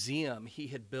the museum he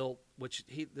had built,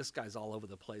 this guy's all over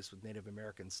the place with Native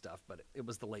American stuff, but it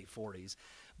was the late 40s.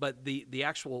 But the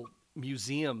actual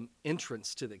museum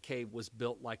entrance to the cave was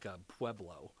built like a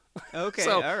pueblo. Okay,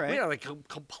 so, all right. Like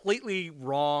completely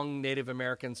wrong Native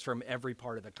Americans from every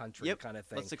part of the country, kind of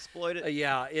thing. Let's exploit it.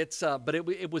 Yeah, it's but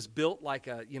it was built like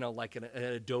like an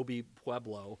adobe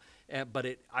pueblo, but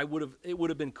it would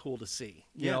have been cool to see.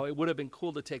 It would have been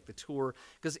cool to take the tour,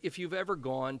 because if you've ever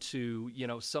gone to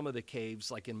some of the caves,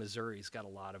 like in Missouri's got a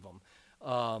lot of them,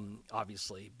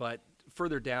 obviously, but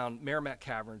further down, Merrimack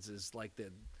Caverns is like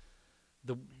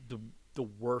the the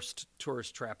worst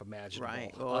tourist trap imaginable.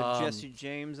 Right. Well, Jesse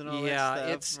James and all yeah,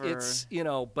 that stuff. it's you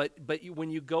know, but when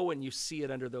you go and you see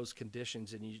it under those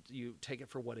conditions and you take it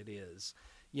for what it is,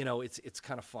 you know, it's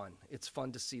kind of fun. It's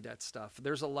fun to see that stuff.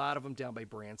 There's a lot of them down by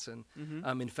Branson.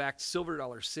 In fact, Silver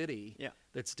Dollar City,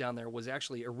 that's down there, was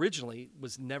actually originally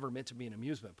was never meant to be an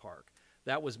amusement park.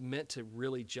 That was meant to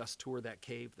really just tour that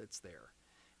cave that's there.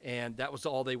 And that was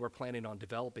all they were planning on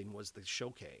developing was the show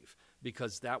cave,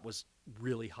 because that was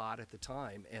really hot at the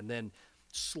time. And then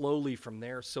slowly from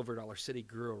there, Silver Dollar City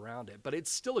grew around it. But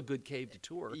it's still a good cave to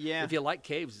tour. Yeah. If you like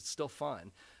caves, it's still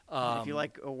fun. If you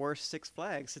like a worse Six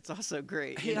Flags, it's also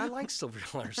great. Hey, I like Silver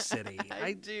Dollar City.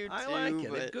 I do I too, like it.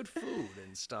 but- It's good food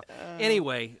and stuff.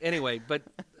 Anyway, but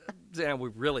we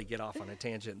really get off on a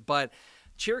tangent. But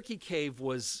Cherokee Cave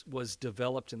was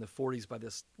developed in the 40s by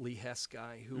this Lee Hess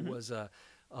guy who was a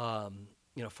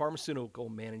pharmaceutical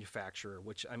manufacturer,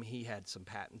 which, I mean, he had some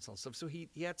patents on stuff, so he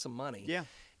had some money. Yeah.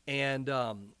 And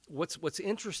what's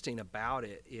interesting about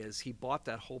it is he bought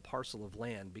that whole parcel of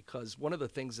land, because one of the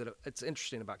things that it's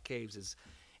interesting about caves is,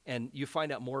 and you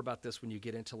find out more about this when you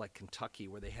get into like Kentucky,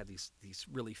 where they had these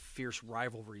really fierce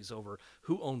rivalries over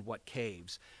who owned what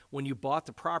caves. When you bought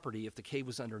the property, if the cave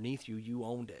was underneath you, you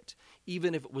owned it,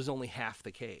 even if it was only half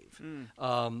the cave.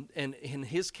 And in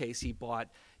his case, he bought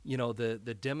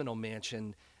the Demino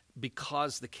Mansion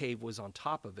because the cave was on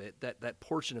top of it, that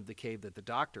portion of the cave that the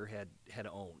doctor had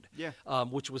owned,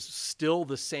 which was still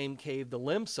the same cave the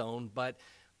Limps owned, but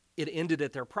it ended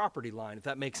at their property line, if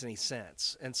that makes any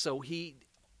sense. And so he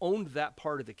owned that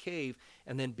part of the cave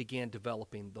and then began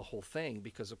developing the whole thing,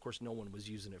 because of course no one was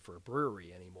using it for a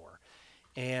brewery anymore.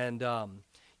 And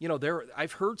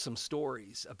I've heard some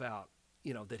stories about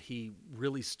that he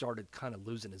really started kind of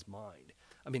losing his mind.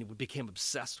 I mean, he became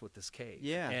obsessed with this cave,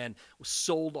 and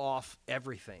sold off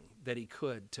everythit's that he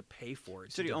could to pay for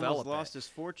it. So to he develop almost it. lost his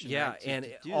fortune. Yeah, right, and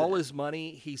to do all that. his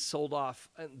money he sold off.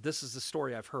 And this is the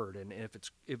story I've heard, and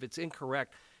if it's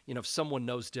incorrect, if someone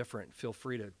knows different, feel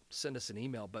free to send us an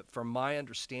email. But from my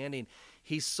understanding,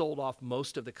 he sold off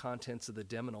most of the contents of the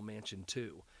Demino Mansion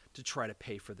too, to try to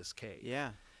pay for this cave. Yeah.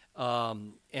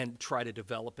 And try to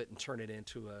develop it and turn it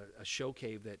into a show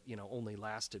cave that only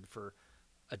lasted for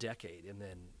a decade, and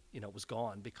then it was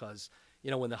gone, because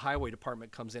when the highway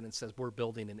department comes in and says we're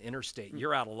building an interstate,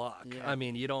 you're out of luck. Yeah. I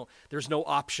mean, there's no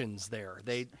options there.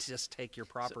 They just take your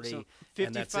property, So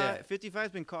and that's it.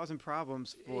 55's been causing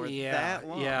problems for Yeah, that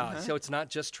long. yeah. huh? So it's not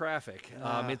just traffic.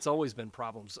 It's always been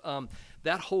problems.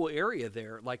 That whole area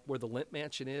there, like where the Limp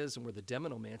Mansion is and where the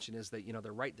Demino Mansion is, that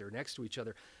they're right there next to each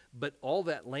other. But all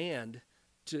that land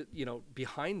to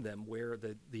behind them, where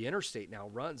the interstate now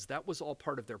runs, that was all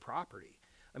part of their property.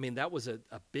 I mean, that was a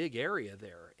big area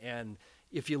there. And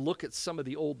if you look at some of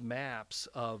the old maps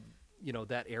of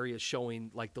that area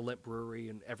showing like the Limp Brewery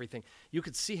and everything, you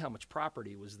could see how much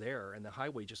property was there, and the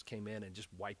highway just came in and just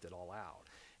wiped it all out.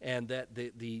 And that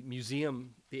the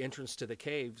museum, the entrance to the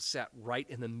cave, sat right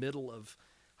in the middle of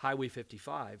Highway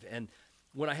 55. And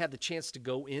when I had the chance to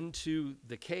go into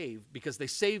the cave, because they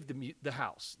saved the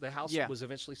house was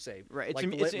eventually saved. Right. like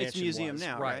the It's Limp a Mansion museum was.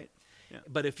 now, right? Yeah.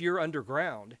 But if you're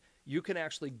underground, you can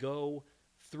actually go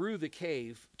through the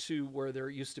cave to where there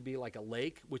used to be like a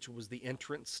lake, which was the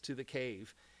entrance to the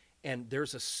cave. And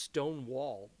there's a stone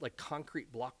wall, like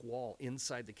concrete block wall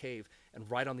inside the cave. And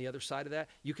right on the other side of that,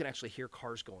 you can actually hear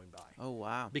cars going by. Oh,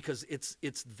 wow. Because it's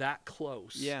that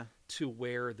close to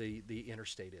where the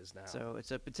interstate is now. So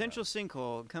it's a potential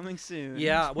sinkhole coming soon.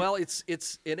 Yeah, well, and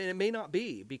it may not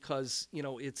be, because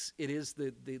it is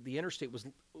the interstate was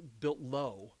built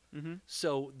low,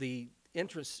 so the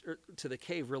entrance to the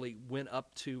cave really went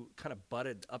up to, kind of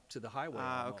butted up to the highway.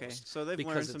 Okay. almost, So they've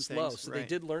because learned some it's things. low. So they right.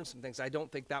 did learn some things. I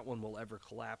don't think that one will ever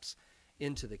collapse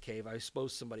into the cave. I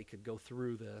suppose somebody could go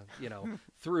through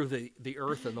through the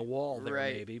earth and the wall there,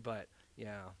 Right. maybe, but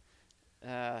yeah.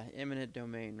 Eminent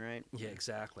domain, right? Yeah,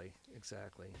 exactly.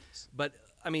 But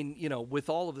I mean, with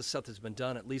all of the stuff that's been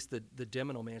done, at least the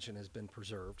Demino Mansion has been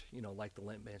preserved, like the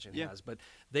Limp Mansion has. But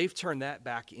they've turned that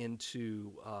back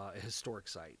into a historic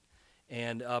site,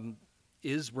 and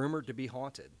is rumored to be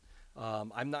haunted.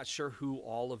 I'm not sure who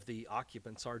all of the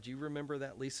occupants are. Do you remember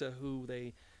that, Lisa? Who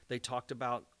they talked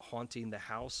about haunting the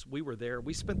house? We were there.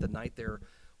 We spent the night there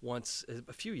once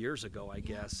a few years ago, I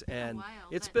guess, and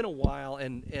it's been a while,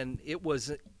 and it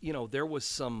was there was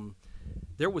some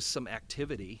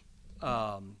activity.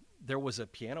 There was a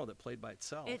piano that played by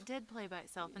itself. It did play by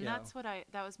itself, and Yeah.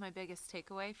 that was my biggest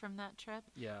takeaway from that trip.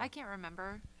 Yeah. I can't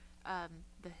remember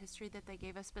the history that they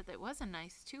gave us, but it was a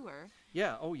nice tour.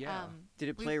 Yeah. Oh yeah. Did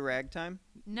it play ragtime?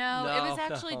 No, it was No,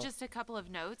 actually no. just a couple of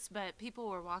notes, but people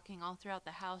were walking all throughout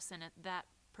the house, and that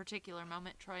particular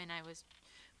moment, Troy and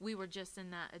we were just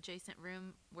in that adjacent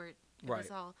room where it Right,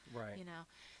 was all, right.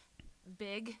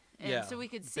 big, and Yeah, so we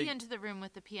could see big- into the room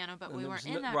with the piano, but And we there weren't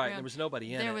was in that right, room. there was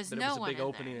nobody in There it, was but no it was a one big in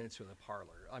opening there. into the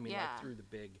parlor. I mean, Yeah. like through the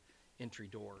big entry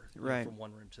door, Right. from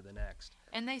one room to the next.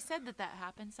 And they said that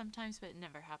happened sometimes, but it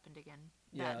never happened again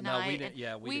Yeah, that no, we night. didn't- And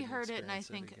yeah, we we didn't heard it, and I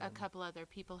experience it think a again. couple other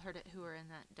people heard it who were in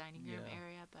that dining room Yeah.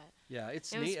 area. But Yeah,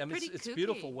 it's It was neat. I mean, pretty it's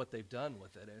beautiful kooky. what they've done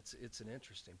with it. It's an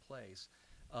interesting place.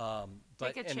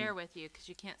 take a and- chair with you because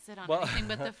you can't sit on Well, anything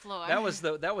but the floor. That was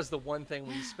the one thing.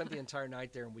 We spent the entire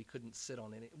night there and we couldn't sit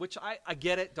on any. Which I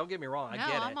get it. Don't get me wrong. I No,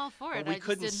 get it. I'm all for but it. we I just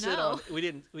couldn't didn't sit know.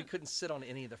 on. We couldn't sit on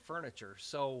any of the furniture.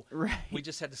 So Right. we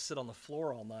just had to sit on the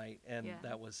floor all night, and Yeah.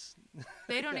 that was.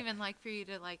 They don't even like for you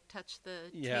to like touch the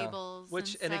Yeah. tables.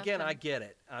 Which and stuff, again, I get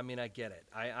it. I mean, I get it.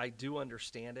 I do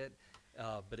understand it.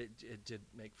 But it did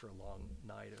make for a long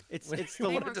night of. It's when the we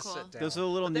li- wanted to They were sit cool. down. Those are the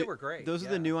little But they were great. Those are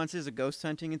yeah. the nuances of ghost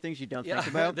hunting and things you don't Yeah,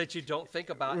 think about. that you don't think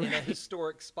about in a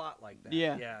historic spot like that.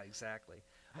 Yeah. Yeah, exactly.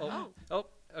 Oh,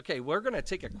 okay. We're going to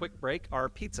take a quick break. Our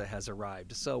pizza has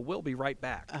arrived, so we'll be right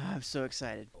back. I'm so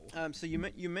excited. So you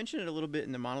mentioned it a little bit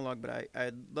in the monologue, but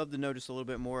I'd love to know just a little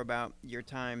bit more about your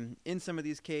time in some of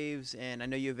these caves. And I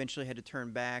know you eventually had to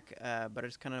turn back, but I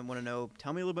just kind of want to know.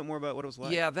 Tell me a little bit more about what it was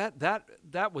like. Yeah,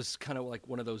 that was kind of like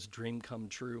one of those dream come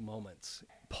true moments.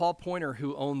 Paul Pointer,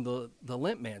 who owned the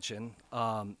Limp Mansion,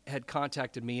 had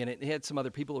contacted me, and it had some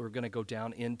other people who were going to go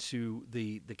down into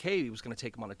the cave. He was going to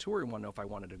take them on a tour and wanted to know if I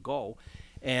wanted to go.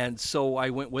 And so I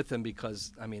went with him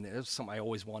because, I mean, it was something I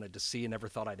always wanted to see and never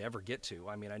thought I'd ever get to.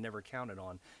 I mean, I never counted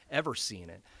on ever seeing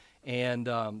it. And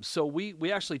so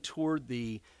we actually toured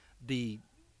the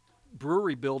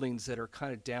brewery buildings that are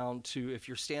kind of down to, if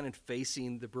you're standing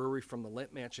facing the brewery from the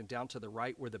Limp Mansion down to the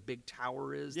right where the big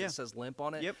tower is Yeah. that says Limp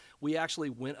on it. Yep. We actually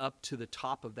went up to the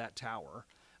top of that tower.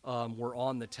 We're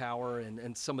on the tower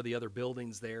and some of the other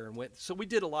buildings there, and so we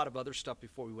did a lot of other stuff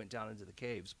before we went down into the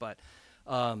caves. But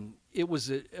it was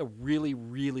a really,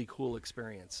 really cool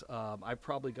experience. I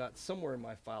probably got somewhere in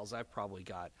my files. I've probably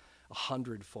got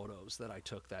 100 photos that I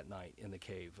took that night in the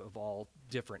cave of all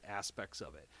different aspects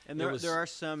of it. And It there, was- there are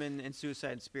some in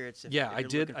Suicide and Spirits. If yeah, if I you're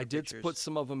did. looking for I did pictures. put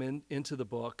some of them into the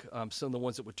book. Some of the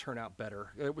ones that would turn out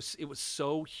better. It was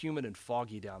so humid and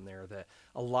foggy down there that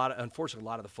unfortunately, a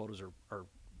lot of the photos are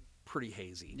pretty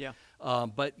hazy. Yeah.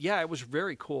 But yeah, it was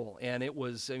very cool, and it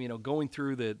was going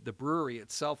through the brewery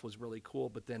itself was really cool.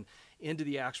 But then into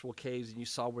the actual caves, and you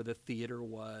saw where the theater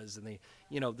was, and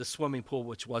the swimming pool,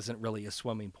 which wasn't really a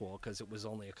swimming pool because it was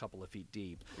only a couple of feet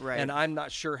deep. Right. And I'm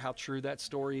not sure how true that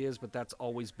story is, but that's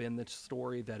always been the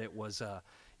story that it was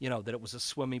that it was a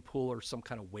swimming pool or some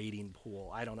kind of wading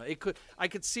pool. I don't know. I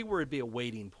could see where it'd be a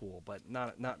wading pool, but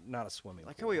not a swimming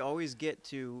Like pool. how we always get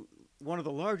to one of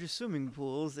the largest swimming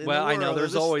pools in Well, the I know world, or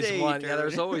there's the always state, one. Yeah, or-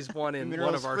 there's always one in Mineral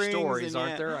one of our Springs, stories, and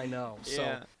aren't yeah. there? I know. So,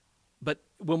 Yeah. but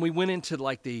when we went into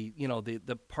like the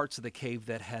parts of the cave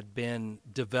that had been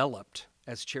developed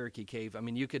as Cherokee Cave, I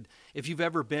mean, if you've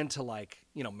ever been to like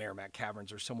Merrimack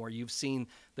Caverns or somewhere, you've seen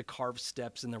the carved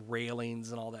steps and the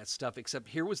railings and all that stuff. Except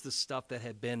here was the stuff that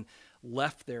had been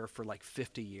left there for like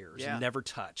 50 years Yeah. and never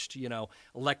touched.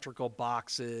 Electrical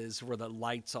boxes where the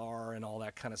lights are and all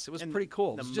that kind of stuff. It was And pretty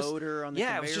cool. the It was just- motor on the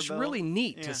yeah, it was conveyor just belt. really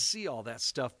neat Yeah. to see all that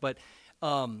stuff. But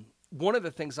one of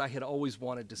the things I had always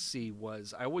wanted to see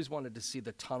was I always wanted to see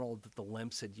the tunnel that the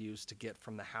Limps had used to get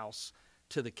from the house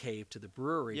to the cave to the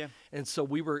brewery. Yeah. And so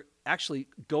we were actually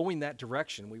going that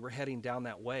direction. We were heading down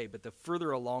that way. But the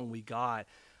further along we got,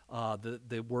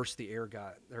 the worse the air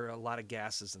got. There are a lot of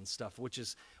gases and stuff, which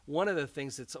is one of the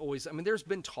things that's always, I mean, there's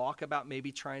been talk about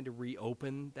maybe trying to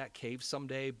reopen that cave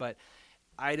someday, but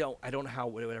I don't know how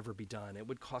it would ever be done. It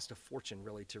would cost a fortune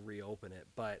really to reopen it.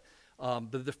 But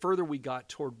the further we got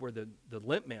toward where the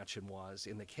Limp Mansion was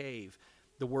in the cave,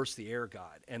 the worse the air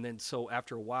got. And then so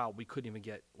after a while, we couldn't even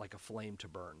get like a flame to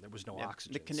burn. There was no Yeah,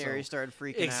 oxygen. The canaries So- started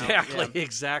freaking exactly, out. Yeah.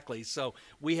 exactly. So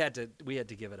we had to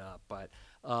give it up. But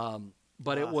Wow.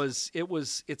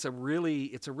 it's a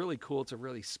really cool, it's a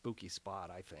really spooky spot,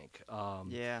 I think.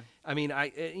 Yeah. I mean,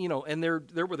 and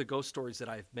there were the ghost stories that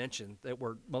I've mentioned that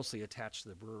were mostly attached to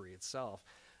the brewery itself.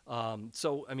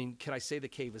 So, I mean, can I say the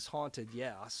cave is haunted?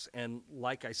 Yes. And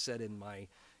like I said in my,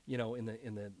 in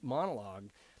the monologue,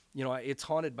 it's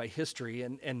haunted by history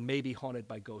and maybe haunted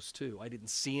by ghosts too. I didn't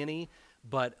see any,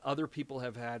 but other people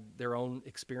have had their own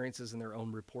experiences and their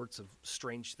own reports of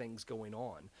strange things going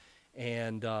on.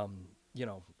 And,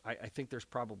 I think there's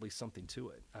probably something to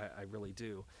it. I really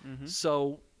do. Mm-hmm.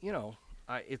 So,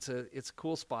 it's a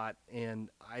cool spot, and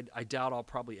I doubt I'll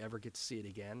probably ever get to see it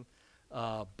again.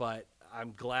 But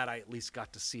I'm glad I at least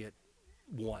got to see it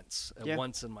once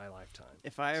in my lifetime.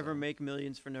 If I ever make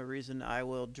millions for no reason, I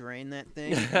will drain that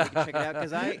thing. You can check it out,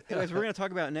 because as we're going to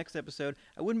talk about next episode,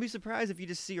 I wouldn't be surprised if you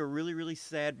just see a really, really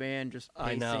sad man just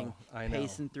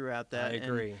pacing throughout that. I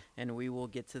agree. And we will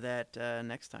get to that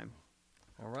next time.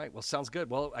 All right. Well, sounds good.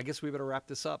 Well, I guess we better wrap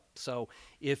this up. So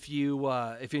if you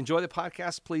enjoy the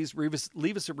podcast, please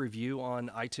leave us a review on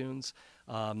iTunes.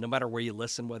 No matter where you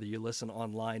listen, whether you listen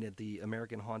online at the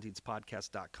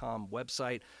AmericanHauntingspodcast.com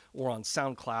website or on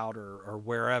SoundCloud or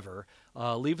wherever,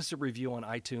 leave us a review on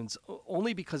iTunes,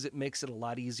 only because it makes it a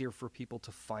lot easier for people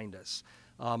to find us.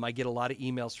 I get a lot of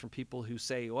emails from people who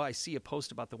say, well, I see a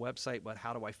post about the website, but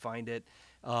how do I find it?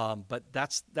 But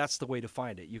that's the way to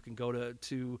find it. You can go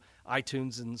to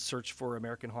iTunes and search for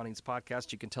American Hauntings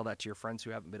Podcast. You can tell that to your friends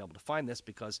who haven't been able to find this,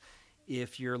 because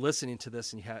if you're listening to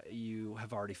this and you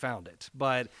have already found it.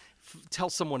 But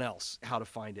tell someone else how to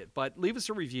find it. But leave us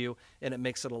a review, and it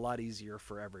makes it a lot easier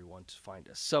for everyone to find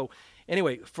us. So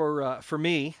anyway, for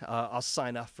me, I'll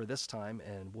sign off for this time,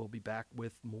 and we'll be back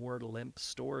with more limp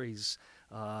stories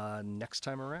next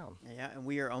time around. Yeah, and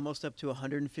we are almost up to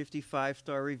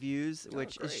 155-star reviews,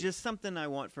 which great. is just something I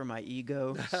want for my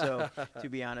ego, so to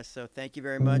be honest. So thank you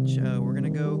very much. We're going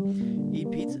to go eat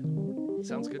pizza.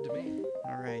 Sounds good to me.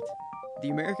 All right. The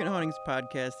American Hauntings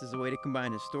Podcast is a way to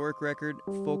combine historic record,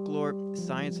 folklore,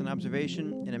 science and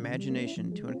observation, and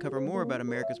imagination to uncover more about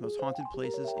America's most haunted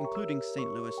places, including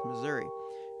St. Louis, Missouri.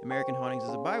 American Hauntings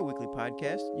is a bi-weekly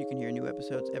podcast. You can hear new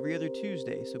episodes every other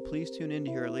Tuesday, so please tune in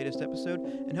to hear our latest episode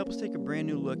and help us take a brand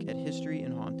new look at history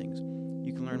and hauntings.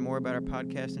 You can learn more about our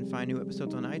podcast and find new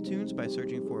episodes on iTunes by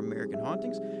searching for American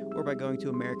Hauntings or by going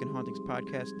to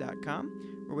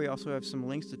AmericanHauntingsPodcast.com, where we also have some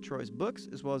links to Troy's books,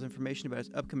 as well as information about his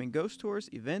upcoming ghost tours,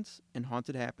 events, and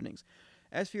haunted happenings.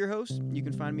 As for your host, you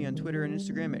can find me on Twitter and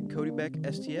Instagram at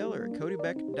CodyBeckSTL or at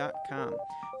CodyBeck.com.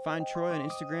 Find Troy on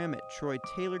Instagram at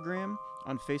TroyTaylorgram,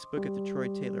 on Facebook at the Troy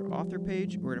Taylor author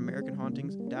page, or at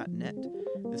AmericanHauntings.net.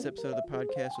 This episode of the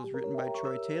podcast was written by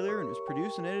Troy Taylor and was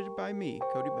produced and edited by me,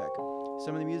 Cody Beck.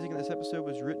 Some of the music in this episode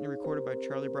was written and recorded by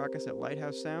Charlie Brackus at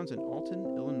Lighthouse Sounds in Alton,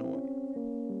 Illinois.